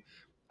doing.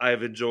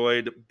 I've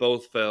enjoyed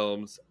both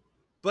films,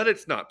 but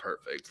it's not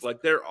perfect.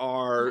 Like, there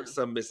are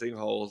some missing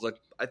holes. Like,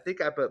 I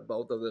think I put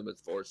both of them as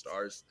 4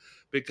 stars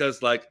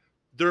because, like,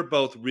 they're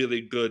both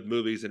really good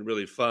movies and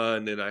really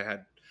fun. And I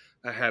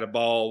had a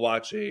ball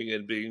watching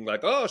and being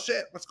like, oh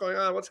shit, what's going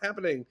on? What's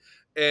happening?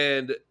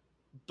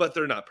 But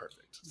they're not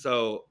perfect.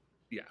 So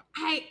yeah.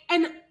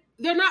 And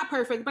they're not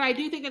perfect, but I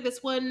do think that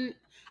this one,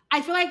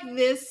 I feel like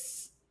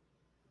this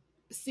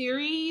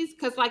series,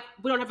 because like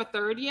we don't have a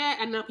third yet.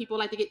 I know people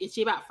like to get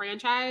itchy about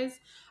franchise,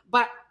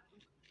 but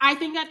I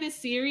think that this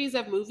series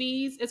of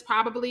movies is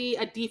probably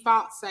a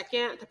default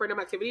second to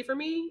Paranormal Activity for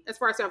me as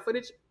far as found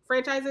footage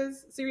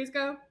franchises series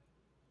go.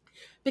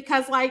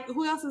 Because like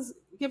who else is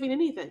giving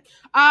anything?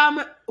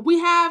 We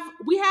have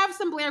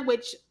some Blair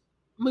Witch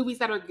movies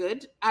that are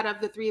good out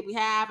of the three we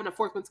have, and a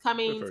fourth one's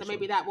coming, so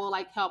maybe that will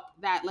like help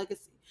that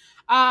legacy.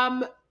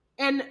 Um,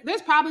 and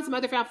there's probably some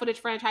other found footage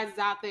franchises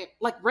out there,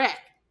 like Wreck.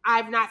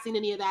 I've not seen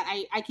any of that.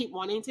 I keep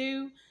wanting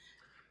to.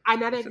 I'm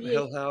not a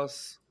Hill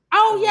House.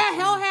 Oh yeah,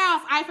 Hill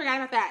House. I forgot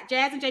about that.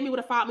 Jazz and Jamie would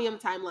have fought me on the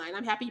timeline.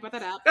 I'm happy you brought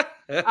that up.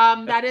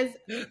 That is,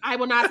 I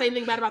will not say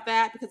anything bad about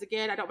that because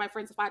again, I don't want my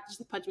friends to fight just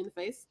to punch me in the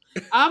face.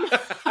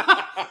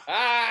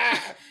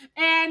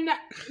 And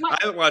I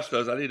haven't watched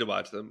those. I need to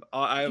watch them.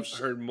 I've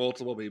heard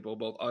multiple people,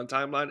 both on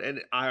timeline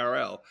and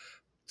IRL,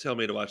 tell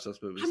me to watch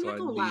those movies. So I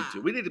need to.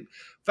 We need to.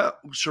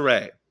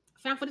 Sheree.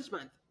 Found Footage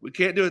Month. We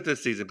can't do it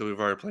this season because we've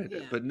already planned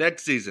it. But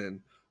next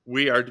season.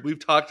 We've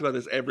talked about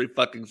this every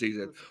fucking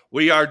season.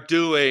 We are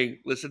doing,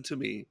 listen to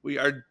me, we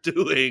are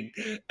doing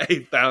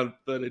a found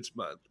footage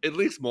month. At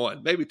least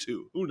one, maybe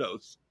two. Who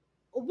knows?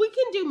 We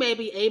can do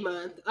maybe a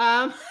month.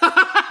 And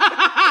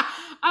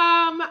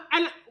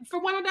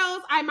for one of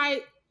those, I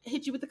might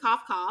hit you with the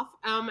cough.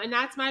 And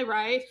that's my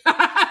right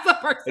as a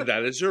person.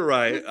 That is your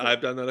right. Listen,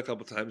 I've done that a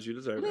couple times. You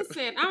deserve it.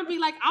 Listen, I'm gonna be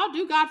like, I'll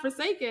do God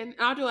Forsaken.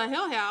 I'll do a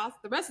Hill House.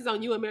 The rest is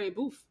on you and Mary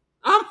Booth.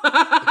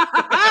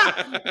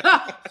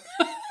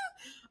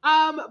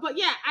 But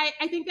yeah,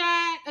 I think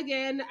that,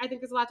 again, I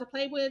think there's a lot to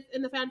play with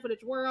in the found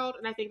footage world.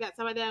 And I think that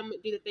some of them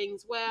do the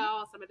things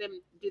well. Some of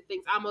them do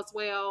things almost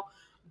well.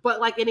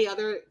 But like any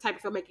other type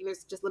of filmmaking,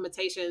 there's just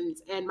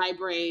limitations. And my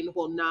brain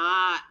will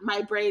not.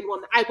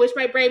 I wish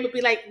my brain would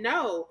be like,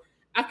 no,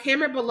 a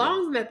camera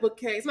belongs in that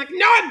bookcase. I'm like,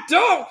 no, I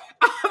don't.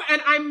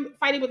 And I'm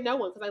fighting with no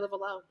one because I live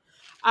alone.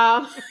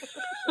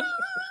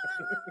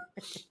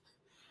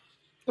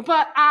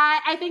 But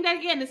I think that,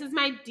 again, this is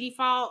my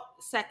default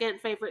second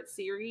favorite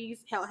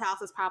series. Hill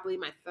House is probably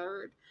my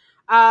third.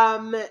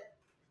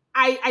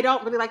 I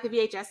don't really like the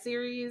VHS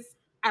series.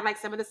 I like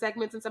some of the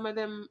segments and some of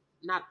them,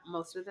 not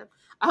most of them.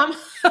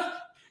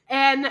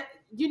 And,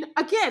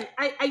 again,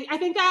 I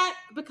think that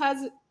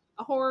because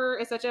horror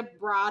is such a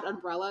broad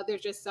umbrella,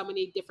 there's just so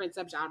many different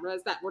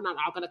subgenres that we're not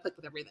all going to click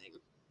with everything.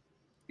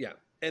 Yeah,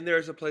 and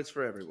there's a place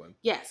for everyone.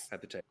 Yes. At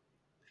the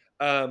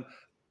table.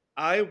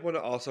 I want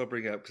to also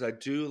bring up, because I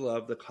do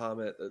love the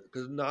comment,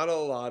 because not a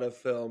lot of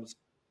films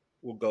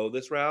will go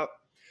this route,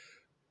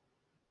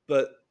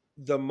 but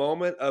the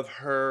moment of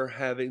her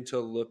having to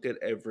look at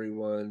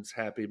everyone's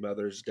Happy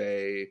Mother's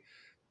Day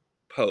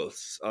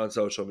posts on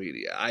social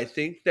media, I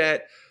think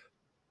that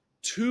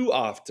too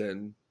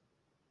often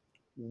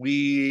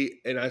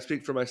and I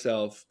speak for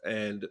myself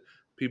and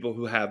people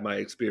who have my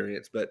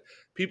experience, but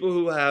people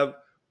who have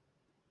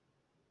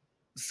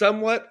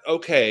somewhat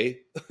okay,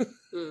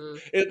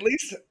 at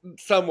least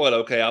somewhat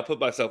okay, I'll put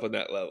myself on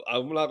that level.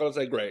 I'm not going to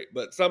say great,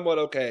 but somewhat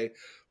okay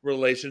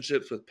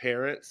relationships with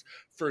parents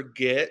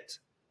forget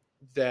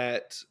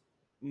that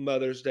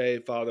Mother's Day,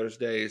 Father's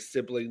Day,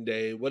 Sibling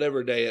Day,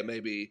 whatever day it may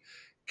be,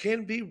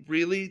 can be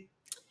really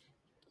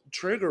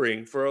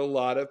triggering for a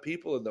lot of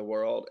people in the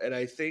world. And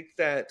I think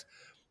that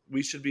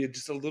we should be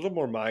just a little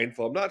more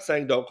mindful. I'm not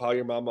saying don't call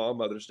your mama on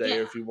Mother's Day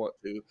or if you want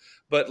to,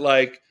 but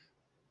like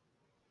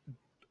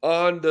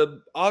on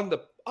the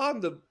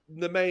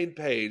main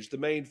page, the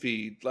main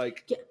feed,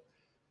 like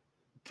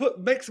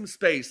make some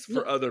space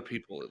for other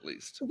people at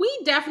least. We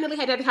definitely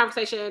had that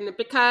conversation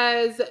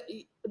because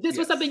this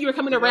was something you were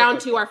coming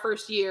around to our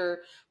first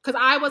year. Because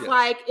I was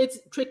like, it's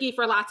tricky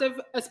for lots of,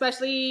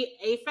 especially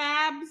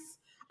AFABs.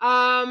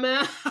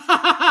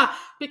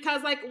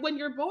 Because like when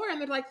you're born,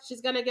 they're like, she's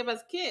gonna give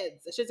us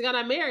kids, she's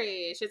gonna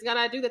marry, she's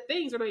gonna do the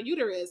things with her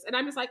uterus, and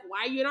I'm just like,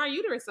 why are you in our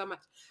uterus so much?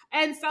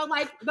 And so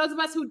like those of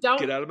us who don't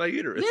get out of my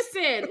uterus,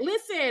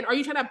 listen, are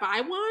you trying to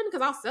buy one?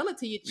 Because I'll sell it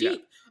to you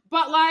cheap.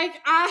 But like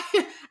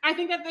I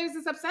think that there's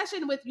this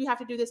obsession with you have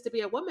to do this to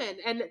be a woman,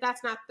 and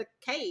that's not the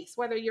case.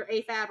 Whether you're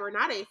AFAB or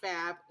not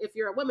AFAB, if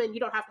you're a woman, you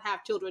don't have to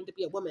have children to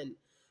be a woman.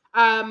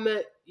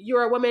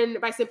 You're a woman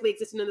by simply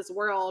existing in this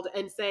world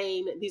and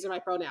saying these are my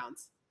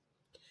pronouns,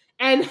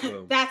 and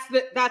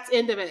that's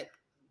end of it.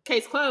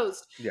 Case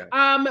closed.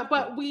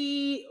 But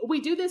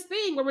we do this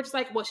thing where we're just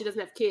like, well, she doesn't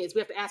have kids,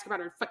 we have to ask her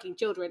about her fucking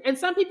children. And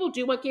some people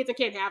do want kids and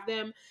can't have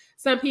them.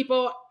 Some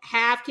people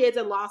have kids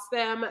and lost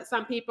them.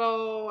 Some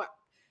people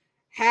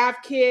have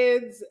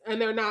kids and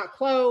they're not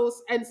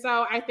close. And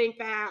so I think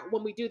that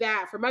when we do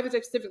that for Mother's Day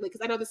specifically,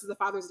 because I know this is a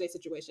Father's Day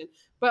situation,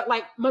 but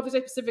like Mother's Day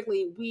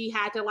specifically, we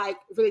had to like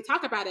really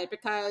talk about it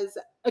because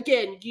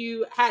again,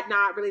 you had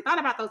not really thought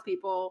about those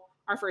people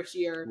our first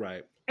year.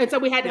 Right. And so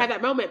we had to have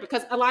that moment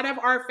because a lot of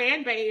our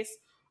fan base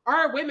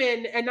are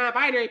women and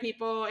non-binary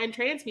people and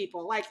trans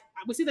people. Like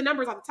we see the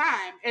numbers all the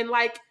time, and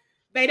like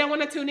they don't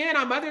want to tune in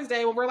on Mother's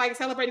Day when we're like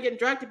celebrating getting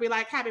drunk to be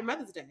like, Happy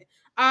Mother's Day.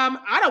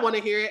 I don't want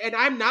to hear it. And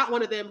I'm not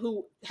one of them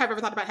who have ever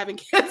thought about having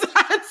kids.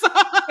 So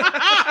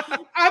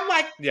I'm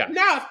like, no,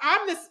 if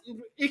I'm this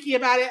icky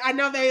about it, I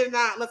know they're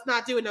not. Let's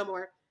not do it no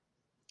more.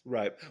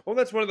 Right. Well,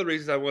 that's one of the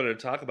reasons I wanted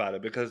to talk about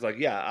it because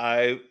like,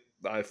 I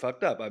I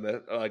fucked up. I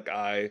meant like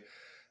I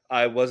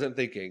wasn't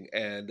thinking,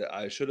 and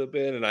I should have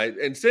been.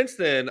 And since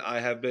then I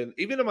have been,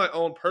 even on my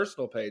own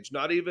personal page,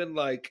 not even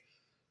like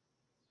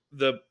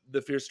the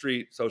Fear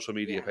Street social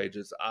media Yeah.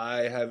 pages,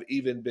 I have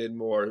even been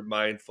more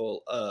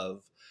mindful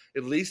of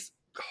at least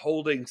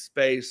holding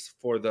space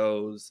for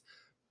those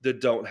that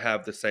don't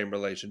have the same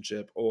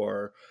relationship,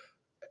 or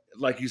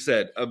like you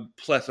said, a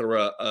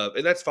plethora of,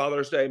 and that's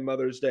Father's Day,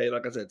 Mother's Day,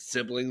 like I said,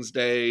 Siblings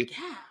Day,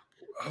 Yeah.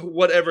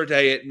 whatever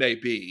day it may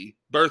be,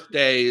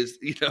 birthdays,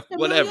 Familial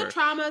whatever.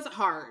 trauma is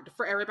hard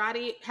for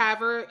everybody,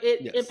 however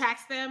it Yes.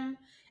 impacts them.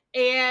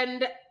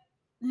 And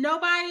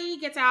nobody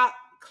gets out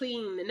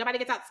clean and nobody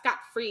gets out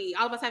scot-free.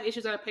 All of us have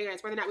issues with our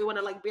parents, whether or not we want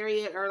to like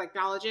bury it or like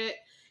acknowledge it.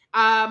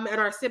 And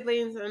our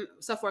siblings and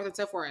so forth and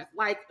so forth.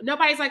 Like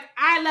nobody's like,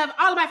 I love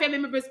all of my family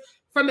members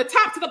from the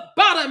top to the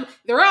bottom.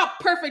 They're all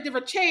perfect,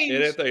 never change.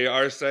 And if they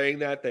are saying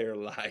that, they're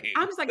lying.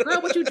 I'm just like, girl,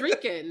 what you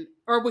drinking?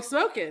 Or we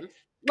smoking?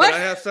 Can I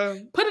have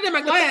some? Put it in my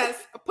glass.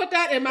 Put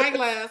that in my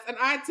glass. And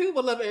I too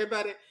will love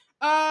everybody.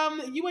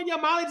 You and your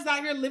Molly just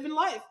out here living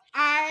life.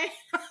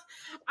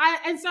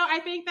 And so I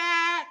think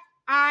that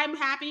I'm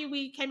happy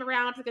we came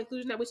around to the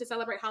conclusion that we should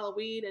celebrate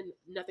Halloween and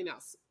nothing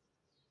else.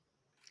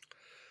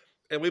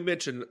 And we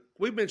mentioned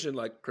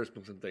like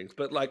Christmas and things,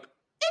 but like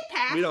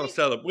Impact. we don't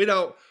celebrate.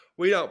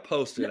 We don't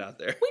post it out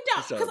there. We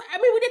don't, because I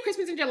mean we did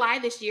Christmas in July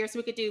this year, so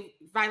we could do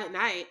Violent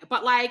Night.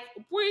 But like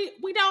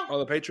we don't on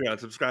the Patreon.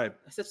 Subscribe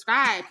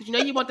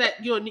because you want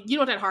that you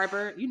want that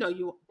Harbor, you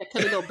that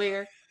killing little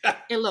bear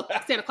and look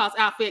Santa Claus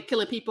outfit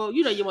killing people.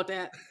 You want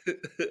that.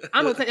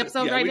 I'm gonna take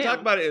episode right now. We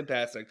talk about it in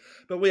passing,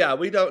 but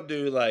we don't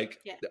do like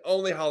the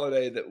only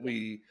holiday that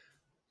we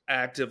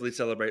actively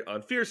celebrate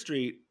on Fear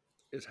Street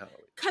is Halloween.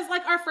 Because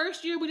like our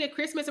first year we did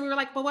Christmas and we were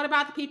like, but what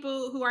about the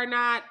people who are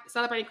not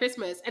celebrating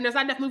Christmas? And there's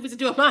not enough movies to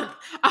do a month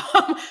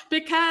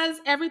because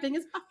everything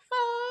is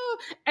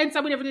and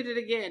so we never did it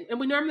again. And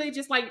we normally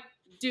just like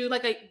do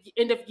like a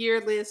end of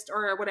year list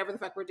or whatever the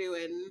fuck we're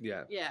doing.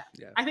 Yeah.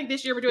 I think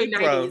this year we're doing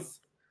 90s.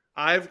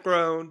 I've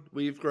grown,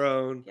 we've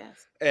grown,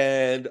 yes,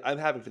 and I'm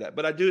happy for that.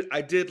 But I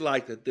did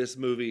like that this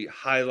movie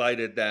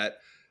highlighted that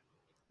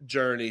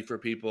journey for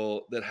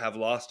people that have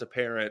lost a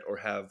parent or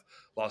have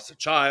lost a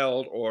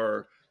child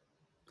or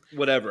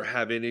whatever,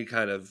 have any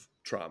kind of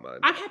trauma.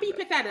 I'm happy you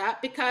picked that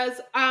up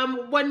because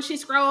when she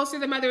scrolls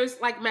through the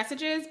mother's like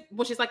messages,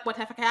 which is like what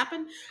the heck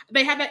happened,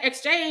 they have that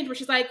exchange where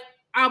she's like,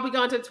 I'll be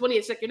going to the 20th.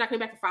 She's like, you're not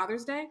coming back for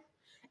Father's Day?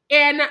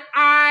 And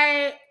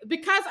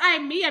because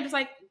I'm me, I'm just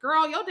like,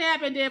 girl, your dad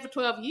been dead for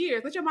 12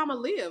 years. Let your mama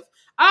live.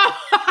 But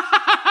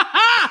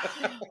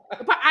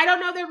I don't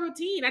know their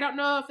routine. I don't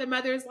know if the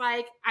mother's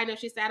like, I know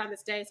she's sad on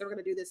this day, so we're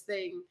going to do this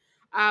thing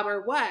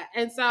or what.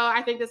 And so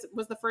I think this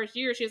was the first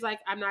year. She's like,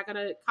 I'm not going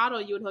to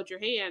coddle you and hold your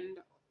hand.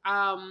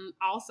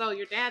 Also,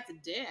 your dad's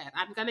dead.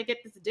 I'm going to get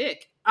this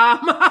dick.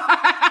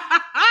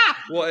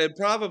 Well, and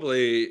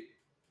probably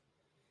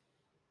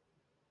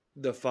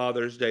the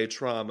Father's Day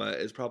trauma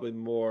is probably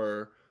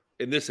more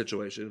in this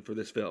situation for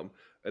this film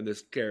and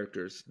this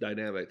character's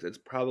dynamics. It's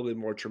probably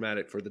more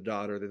traumatic for the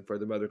daughter than for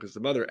the mother because the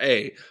mother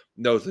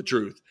knows the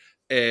truth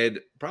and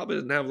probably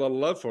doesn't have a lot of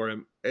love for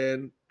him,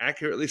 and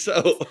accurately so.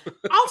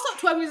 Also,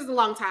 12 years is a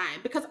long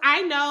time because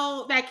I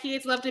know that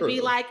kids love to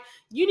be like,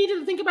 you need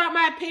to think about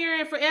my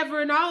parent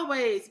forever and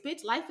always.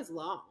 Bitch, life is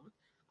long.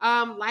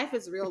 Life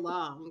is real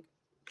long.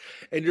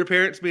 And your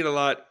parents mean a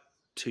lot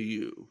to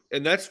you,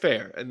 and that's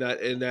fair, and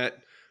that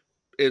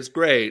is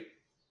great,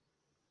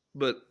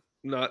 but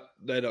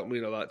they don't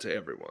mean a lot to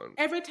everyone.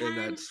 Every time.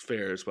 And that's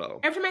fair as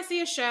well. Every time I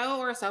see a show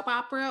or a soap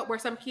opera where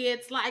some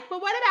kid's like,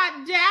 but what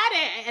about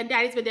daddy? And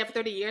daddy's been dead for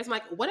 30 years. I'm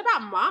like, what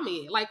about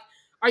mommy? Like,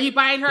 are you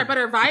buying her a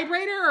better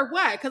vibrator or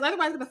what? Because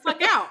otherwise, get the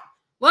fuck out.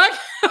 What?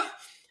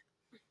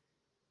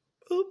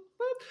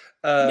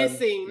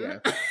 Missing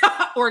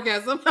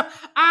orgasm.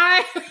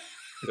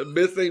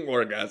 Missing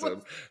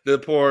orgasm. The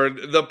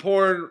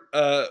porn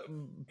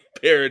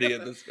parody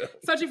in this film.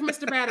 Searching for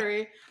Mr.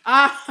 Battery.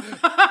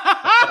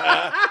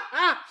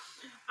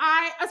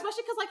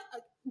 Especially because, like,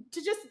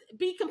 to just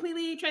be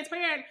completely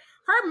transparent,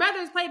 her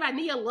mother's played by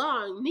Nia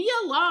Long. Nia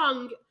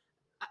Long,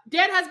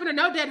 dead husband or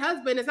no dead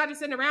husband, is not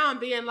just sitting around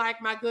being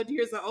like, my good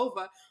years are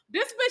over.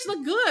 This bitch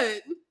look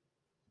good.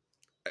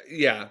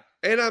 Yeah.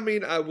 And I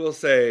mean, I will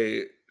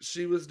say,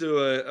 she was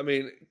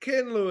doing,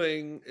 Ken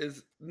Lewing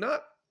is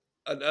not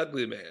an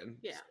ugly man.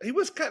 Yeah. He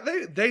was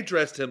they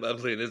dressed him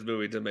ugly in this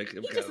movie to make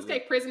him he just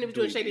escaped prison and was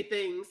doing shady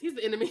things. He's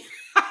the enemy.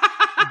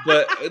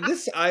 But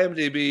this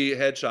IMDb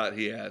headshot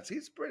he has,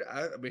 he's pretty,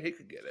 he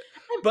could get it.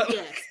 But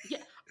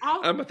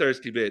I'm a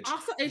thirsty bitch.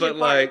 Also, but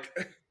like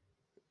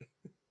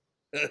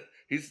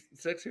he's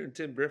sexier than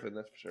Tim Griffin,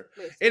 that's for sure.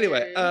 Listen.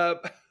 Anyway,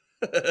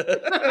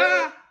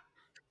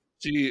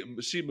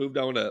 she moved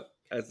on up,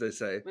 as they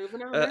say.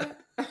 Moving on up.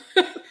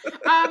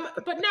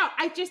 But no,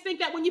 I just think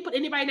that when you put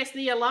anybody next to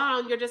Nia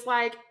Long, you're just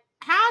like,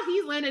 how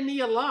he's landing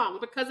Nia Long?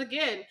 Because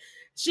again,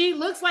 she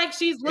looks like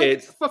she's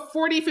lived for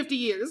 40, 50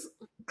 years.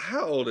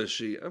 How old is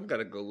she? I'm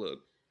gonna go look.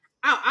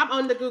 I'm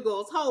on the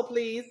Googles. Hold,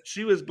 please.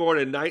 She was born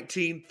in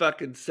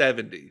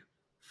 1970.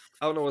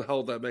 I don't know what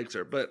old that makes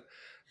her, but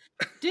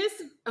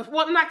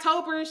In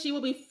October she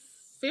will be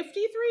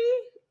 53.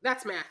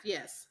 That's math.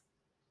 Yes.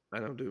 I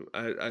don't do.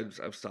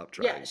 I've stopped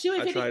Yeah, trying. she was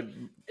I 50. tried.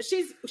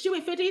 She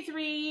was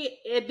 53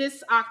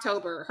 this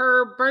October.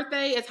 Her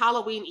birthday is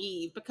Halloween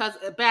Eve because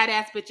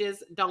badass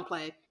bitches don't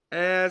play.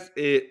 As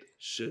it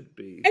should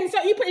be. And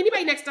so you put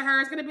anybody next to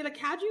her, it's gonna be like,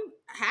 how?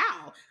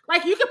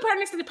 Like you could put her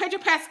next to Pedro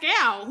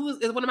Pascal, who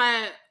is one of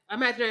my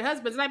imaginary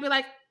husbands, and I'd be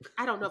like,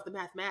 I don't know if the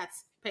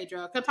maths,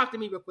 Pedro. Come talk to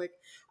me real quick.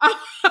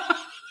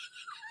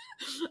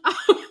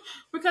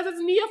 Because it's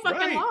Nia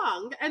fucking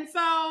Long. And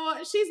so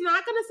she's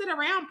not going to sit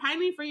around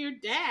pining for your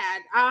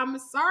dad. I'm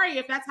sorry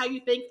if that's how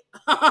you think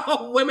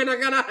women are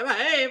going to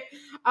behave.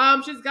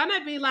 She's going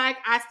to be like,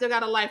 I still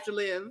got a life to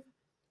live.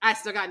 I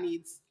still got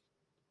needs.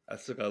 I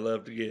still got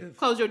love to give.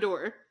 Close your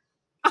door.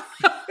 All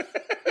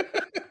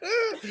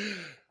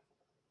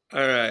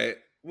right.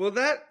 Well,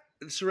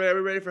 Sheree, are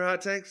we ready for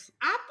hot takes?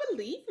 I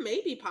believe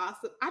maybe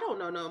possible. I don't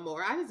know no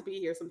more. I just be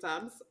here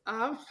sometimes.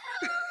 I'm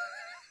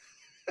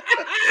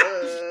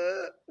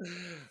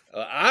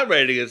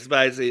ready to get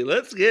spicy.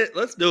 Let's do it.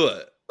 Let's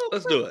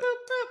do it.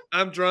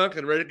 I'm drunk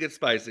and ready to get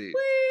spicy.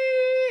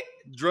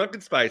 Drunk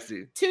and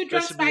spicy. Two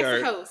drunk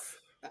spicy hosts.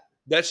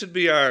 That should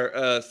be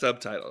our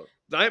subtitle.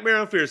 Nightmare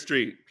on Fear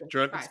Street.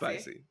 Drunk and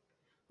spicy.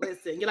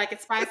 Listen, you like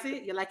it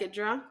spicy? You like it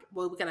drunk?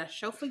 Well, we got a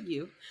show for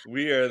you.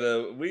 We are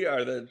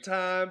the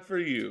time for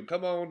you.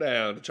 Come on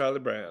down to Charlie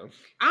Brown.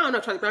 I don't know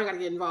if Charlie Brown got to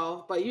get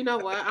involved, but you know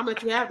what? I'm gonna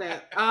let you have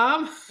that.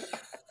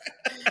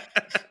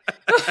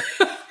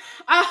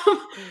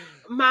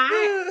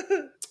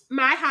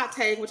 My hot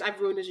take, which I've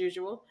ruined as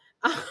usual.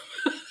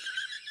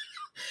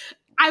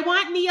 I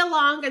want Nia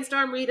Long and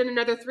Storm Reid in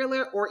another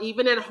thriller or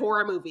even in a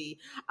horror movie,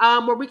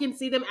 where we can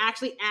see them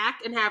actually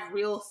act and have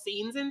real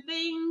scenes and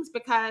things,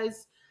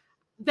 because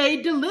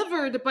they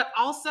delivered, but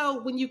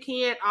also when you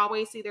can't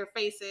always see their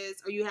faces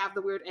or you have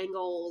the weird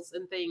angles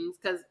and things,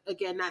 because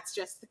again, that's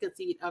just the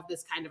conceit of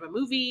this kind of a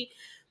movie.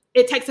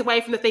 It takes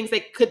away from the things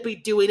they could be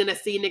doing in a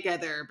scene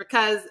together,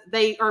 because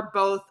they are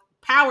both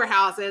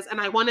powerhouses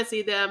and I want to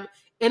see them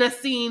in a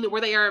scene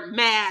where they are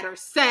mad or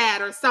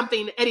sad or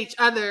something at each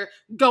other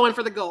going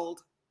for the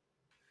gold.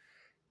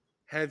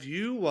 Have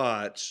you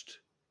watched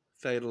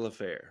Fatal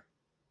Affair?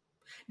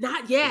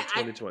 Not yet.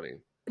 2020.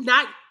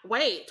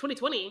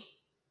 2020.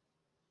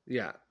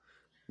 Yeah.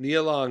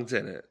 Nia Long's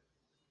in it.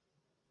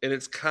 And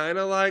it's kind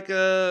of like one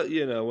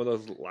of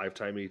those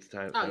Lifetime eats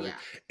time. Oh, yeah.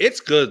 It's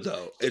good,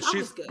 though.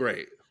 She's good.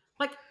 Great.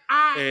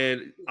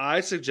 And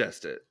I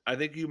suggest it. I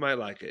think you might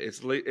like it.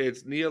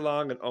 It's Nia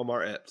Long and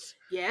Omar Epps.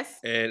 Yes.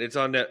 And it's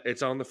on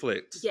the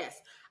flicks.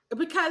 Yes.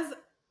 Because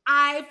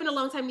I've been a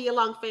long time Nia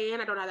Long fan.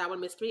 I don't know that one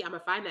mystery. I'm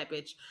gonna find that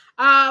bitch.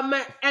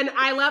 And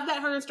I love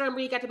that her and Storm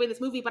Reid got to be in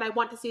this movie, but I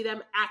want to see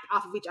them act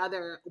off of each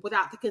other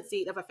without the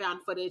conceit of a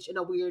found footage and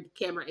a weird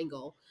camera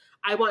angle.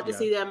 I want to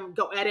see them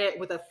go at it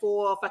with a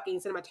full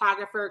fucking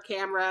cinematographer,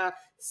 camera,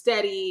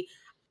 steady,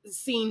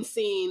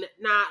 scene,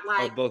 not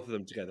like both of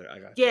them together. I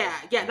got you.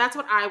 Yeah, that's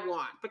what I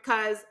want,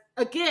 because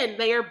again,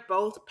 they are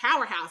both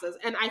powerhouses,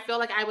 and I feel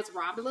like I was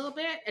robbed a little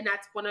bit, and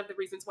that's one of the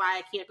reasons why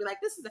I can't be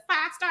like, this is a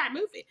 5-star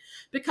movie,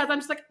 because I'm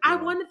just like, I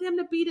wanted them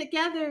to be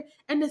together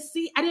and to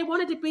see. I didn't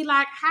want it to be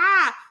like,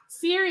 hi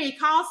Siri,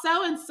 call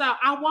so and so.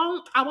 I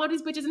want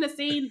these bitches in the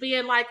scene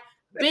being like,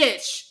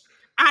 bitch,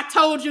 I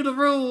told you the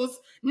rules.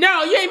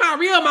 No, you ain't my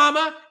real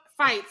mama.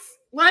 Fights.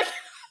 Like,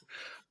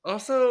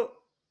 also,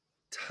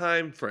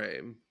 time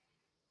frame,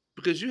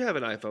 because you have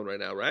an iPhone right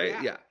now, right?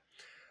 Yeah.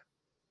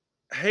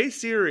 Hey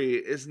Siri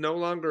is no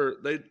longer,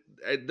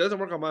 it doesn't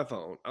work on my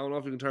phone. I don't know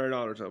if you can turn it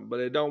on or something, but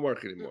it don't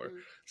work anymore. Mm-hmm.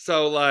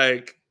 So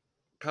like,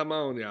 come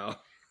on, y'all.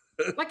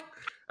 Like,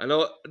 I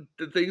know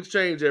things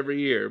change every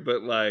year,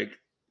 but like,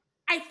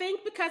 I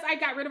think because I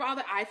got rid of all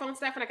the iPhone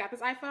stuff and I got this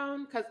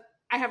iPhone, because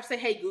I have to say,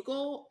 hey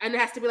Google, and it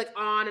has to be like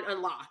on and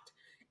unlocked.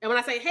 And when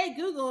I say, hey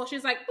Google,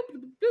 she's like, boop,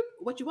 boop, boop,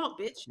 what you want,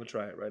 bitch? I'm gonna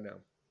try it right now.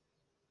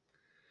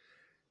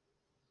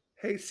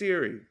 Hey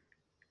Siri.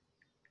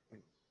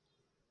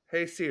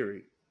 Hey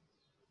Siri.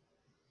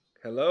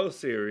 Hello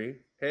Siri.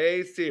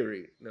 Hey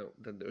Siri. No,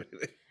 doesn't do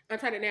anything. I'm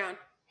trying it now.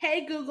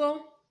 Hey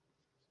Google.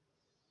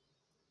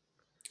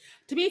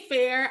 To be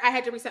fair, I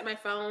had to reset my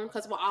phone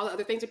because while all the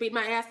other things are beating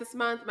my ass this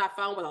month, my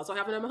phone was also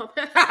having a moment.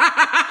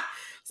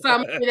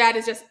 So that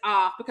is just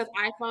off, because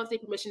iPhones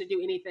need permission to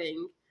do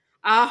anything.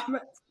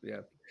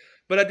 Yeah.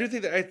 But I do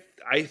think that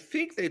I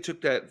think they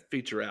took that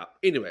feature out.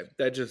 Anyway,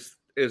 that just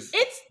is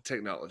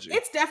technology.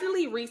 It's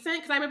definitely recent,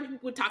 because I remember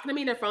people talking to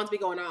me and their phones be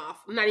going off.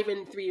 Not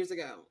even 3 years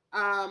ago.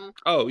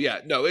 Oh yeah,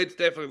 no, it's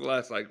definitely the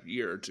last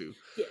year or two,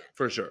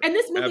 for sure. And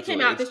this movie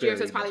came out this year,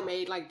 so it's probably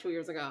made like 2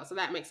 years ago. So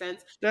that makes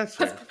sense. That's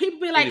because people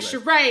be like,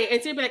 Sheree,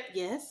 and Siri be like,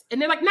 yes,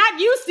 and they're like, not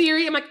you,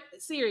 Siri. I'm like,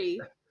 Siri,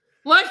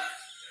 what?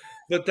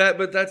 But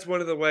that's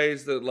one of the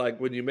ways that, like,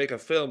 when you make a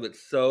film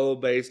that's so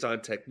based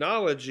on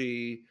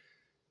technology,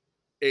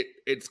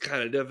 it's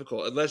kind of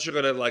difficult, unless you're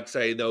gonna like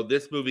say, no,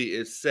 this movie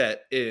is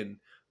set in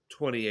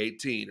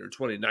 2018 or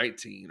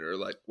 2019 or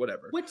like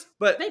whatever. Which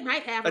but they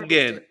might have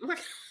again,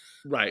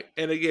 right?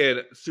 And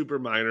again, super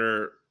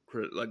minor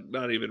like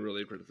not even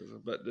really a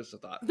criticism, but just a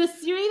thought. The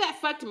Siri that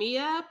fucked me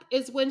up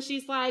is when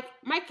she's like,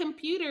 my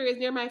computer is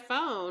near my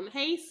phone.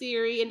 Hey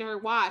Siri, into her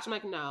watch. I'm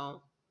like,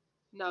 no.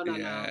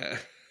 Yeah.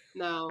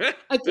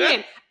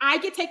 Again, I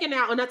get taken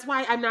out, and that's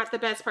why I'm not the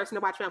best person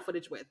to watch found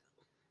footage with.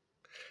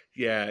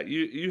 Yeah,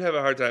 you have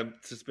a hard time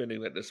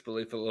suspending that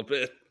disbelief a little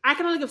bit. I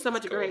can only give so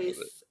much grace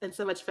and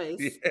so much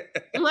face.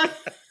 Yeah.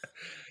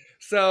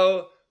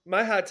 So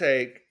my hot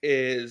take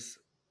is,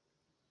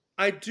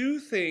 I do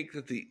think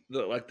that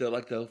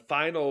the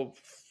final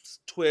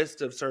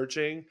twist of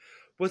Searching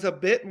was a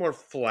bit more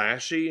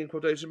flashy in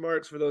quotation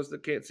marks for those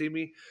that can't see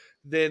me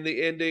than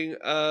the ending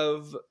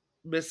of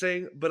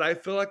Missing, but I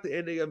feel like the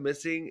ending of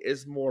Missing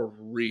is more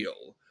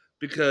real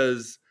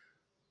because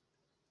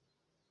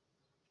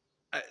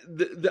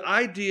the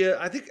idea,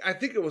 I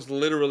think it was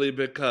literally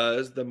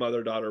because the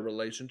mother-daughter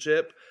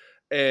relationship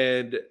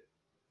and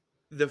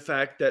the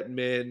fact that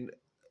men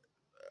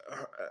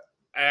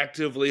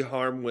actively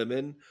harm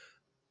women,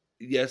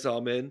 yes,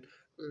 all men,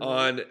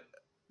 on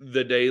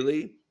the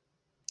daily,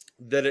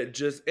 that it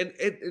just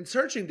and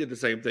Searching did the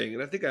same thing.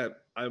 And I think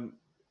I'm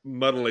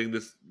muddling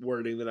this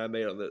wording that I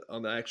made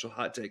on the actual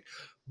hot take,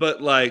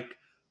 but like,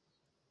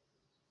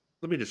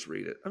 let me just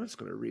read it. I'm just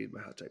going to read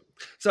my hot take.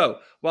 So,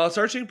 while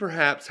Searching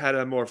perhaps had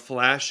a more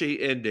flashy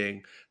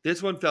ending,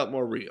 this one felt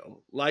more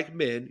real. Like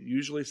men,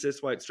 usually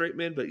cis white straight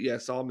men, but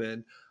yes, all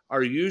men,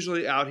 are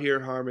usually out here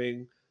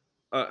doing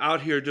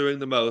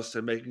the most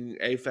and making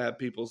AFAB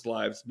people's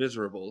lives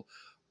miserable.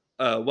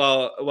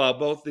 While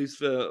both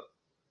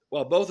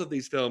of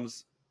these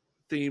films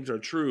themes are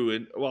true,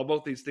 and while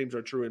both these themes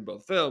are true in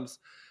both films,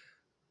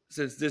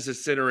 since this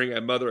is centering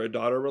a mother and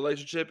daughter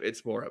relationship,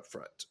 it's more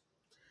upfront.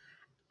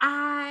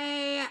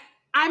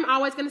 I'm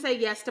always going to say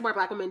yes to more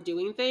Black women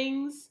doing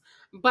things,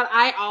 but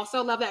I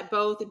also love that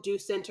both do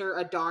center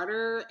a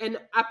daughter and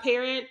a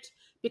parent,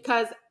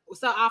 because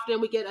so often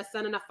we get a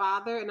son and a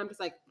father, and I'm just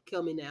like,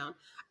 kill me now.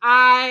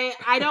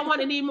 I don't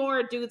want any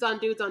more dudes on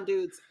dudes on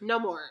dudes. No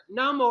more.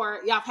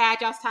 Y'all have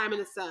had y'all's time in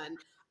the sun.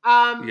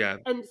 Yeah.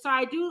 And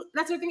so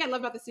that's the thing I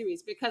love about the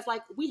series, because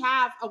like we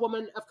have a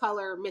woman of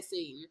color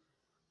missing,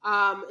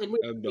 and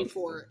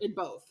in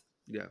both.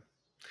 Yeah.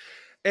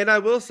 And I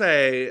will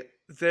say,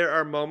 there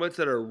are moments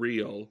that are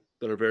real,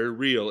 that are very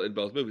real in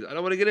both movies. I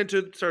don't want to get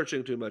into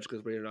Searching too much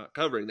because we're not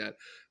covering that,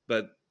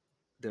 but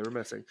they were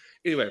missing.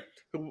 Anyway,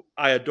 who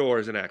I adore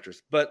as an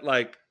actress, but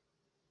like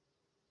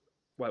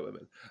white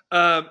women.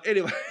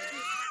 Anyway,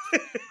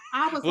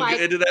 we'll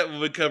get into that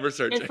when we cover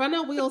Searching. In front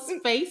of Will's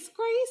face,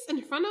 Grace.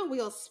 In front of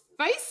Will's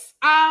face.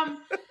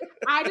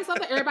 I just love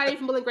that everybody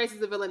from Will and Grace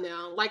is a villain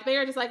now. Like they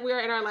are just like, we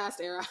are in our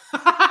last era.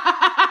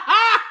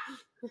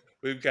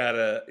 We've got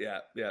to,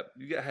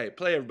 hey,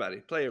 play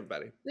everybody.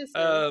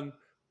 All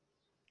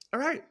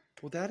right.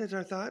 Well, that is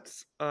our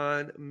thoughts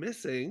on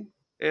Missing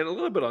and a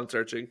little bit on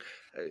Searching.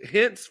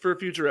 Hints for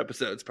future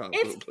episodes, probably.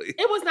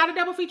 It was not a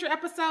double feature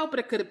episode, but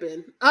it could have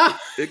been.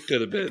 It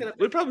could have been.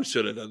 We probably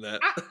should have done that.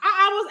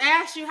 I almost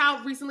asked you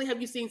how recently have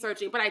you seen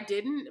Searching, but I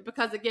didn't,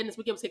 because again, this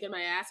weekend was kicking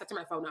my ass. I took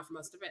my phone off for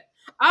most of it.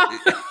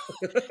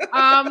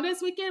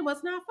 This weekend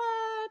was not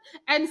fun,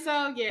 and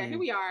so here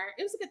we are.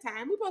 It was a good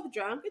time. We both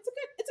drunk. It's a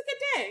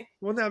good day.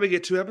 Well, now we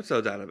get 2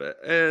 episodes out of it,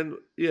 and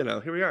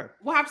here we are.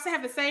 We'll have to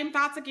have the same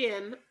thoughts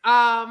again.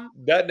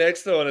 That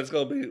next one is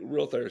going to be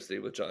real thirsty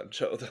with John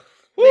Cho, though.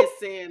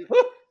 Listen,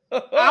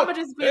 I'm gonna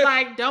just be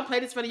like, don't play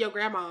this for your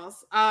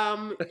grandmas.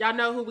 Y'all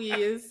know who we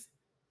is.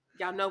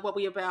 Y'all know what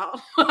we about.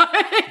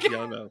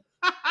 Y'all know.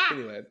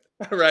 Anyway,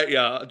 all right,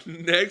 y'all.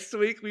 Next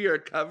week we are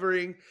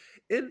covering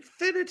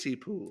Infinity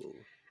Pool.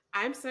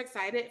 I'm so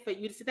excited for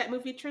you to see that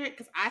movie, Trent,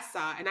 because I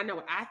saw it and I know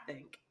what I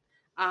think.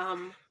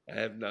 I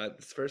have not.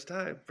 It's first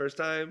time.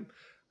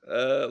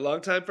 Long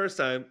time, first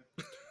time.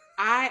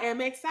 I am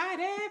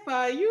excited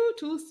for you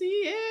to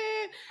see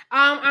it.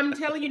 I'm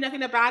telling you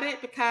nothing about it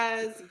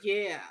because,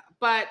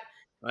 but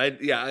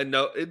I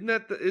know. Isn't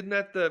that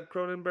the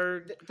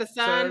Cronenberg? The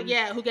son,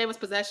 who gave us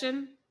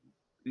Possession?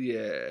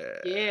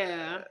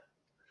 Yeah.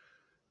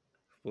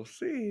 We'll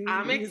see.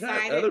 I'm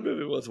excited. That other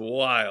movie was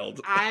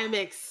wild. I'm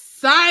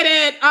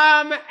excited.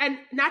 And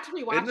not to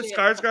rewatch it. Isn't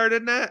Skarsgård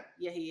in that?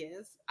 Yeah, he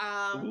is.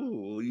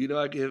 Ooh,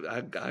 I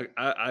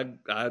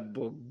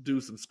will do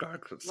some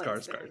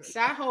Skarsgårds.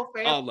 That whole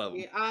family. All of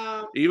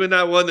them. Even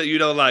that one that you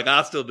don't like,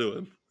 I'll still do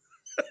him.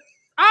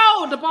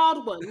 Oh, the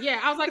bald one. Yeah,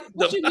 I was like,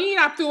 what you mean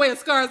I threw away a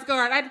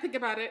Skarsgård? I had to think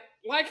about it.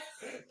 Like,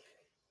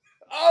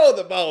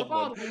 the bald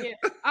one. Yeah.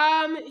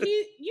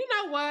 You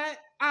know what?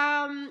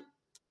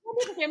 We'll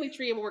make a family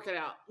tree and we'll work it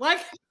out. Like,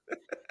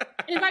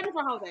 invite me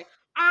for a holiday.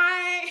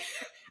 I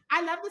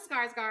love the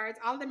Skarsgårds.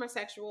 All of them are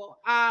sexual.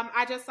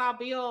 I just saw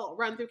Bill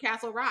run through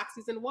Castle Rock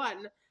season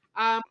 1.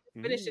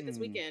 Finished it this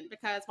weekend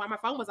because while my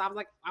phone was, I was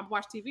like, I'm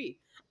watching TV.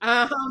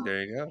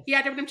 There you go. He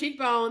had them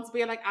cheekbones,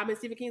 being like, I'm in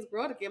Stephen King's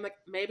world again. I'm like,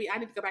 maybe I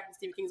need to go back to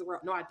Stephen King's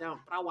world. No, I don't,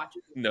 but I'll watch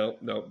it. No,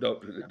 don't do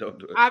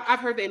it. I've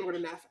heard the N-word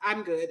enough.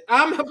 I'm good.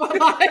 But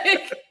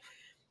like,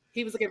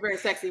 he was looking very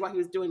sexy while he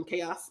was doing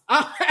chaos,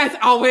 as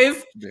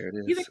always. There it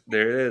is.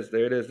 There it is.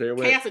 There it is. There it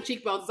went. Chaos and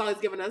cheekbones is all he's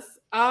giving us.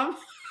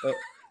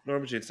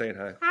 Norma Jean saying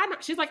hi. I know.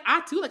 She's like,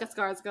 I too like a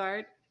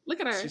Skarsgård. Look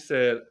at her. She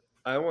said,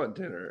 I want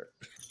dinner.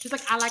 She's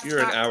like, I like You're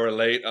an hour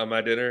late on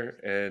my dinner,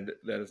 and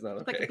that is not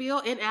okay. Like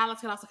Bill and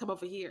Alex can also come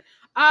over here.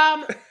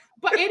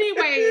 But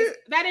anyways,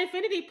 that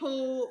Infinity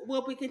Pool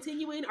will be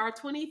continuing our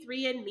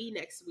 23andMe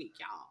next week,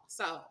 y'all.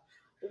 So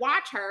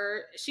watch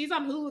her. She's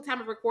on Hulu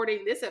time of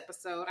recording this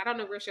episode. I don't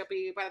know where she'll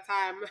be by the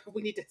time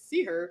we need to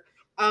see her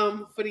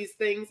for these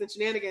things and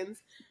shenanigans.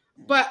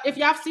 But if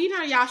y'all have seen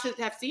her, y'all should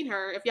have seen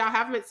her. If y'all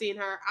haven't seen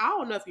her, I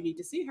don't know if you need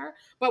to see her.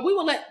 But we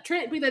will let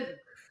Trent be the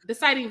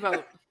deciding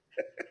vote.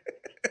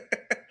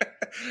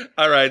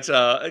 All right,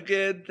 y'all.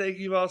 Again, thank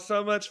you all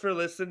so much for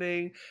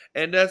listening.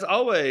 And as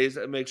always,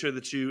 make sure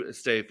that you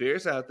stay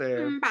fierce out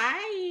there.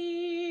 Bye.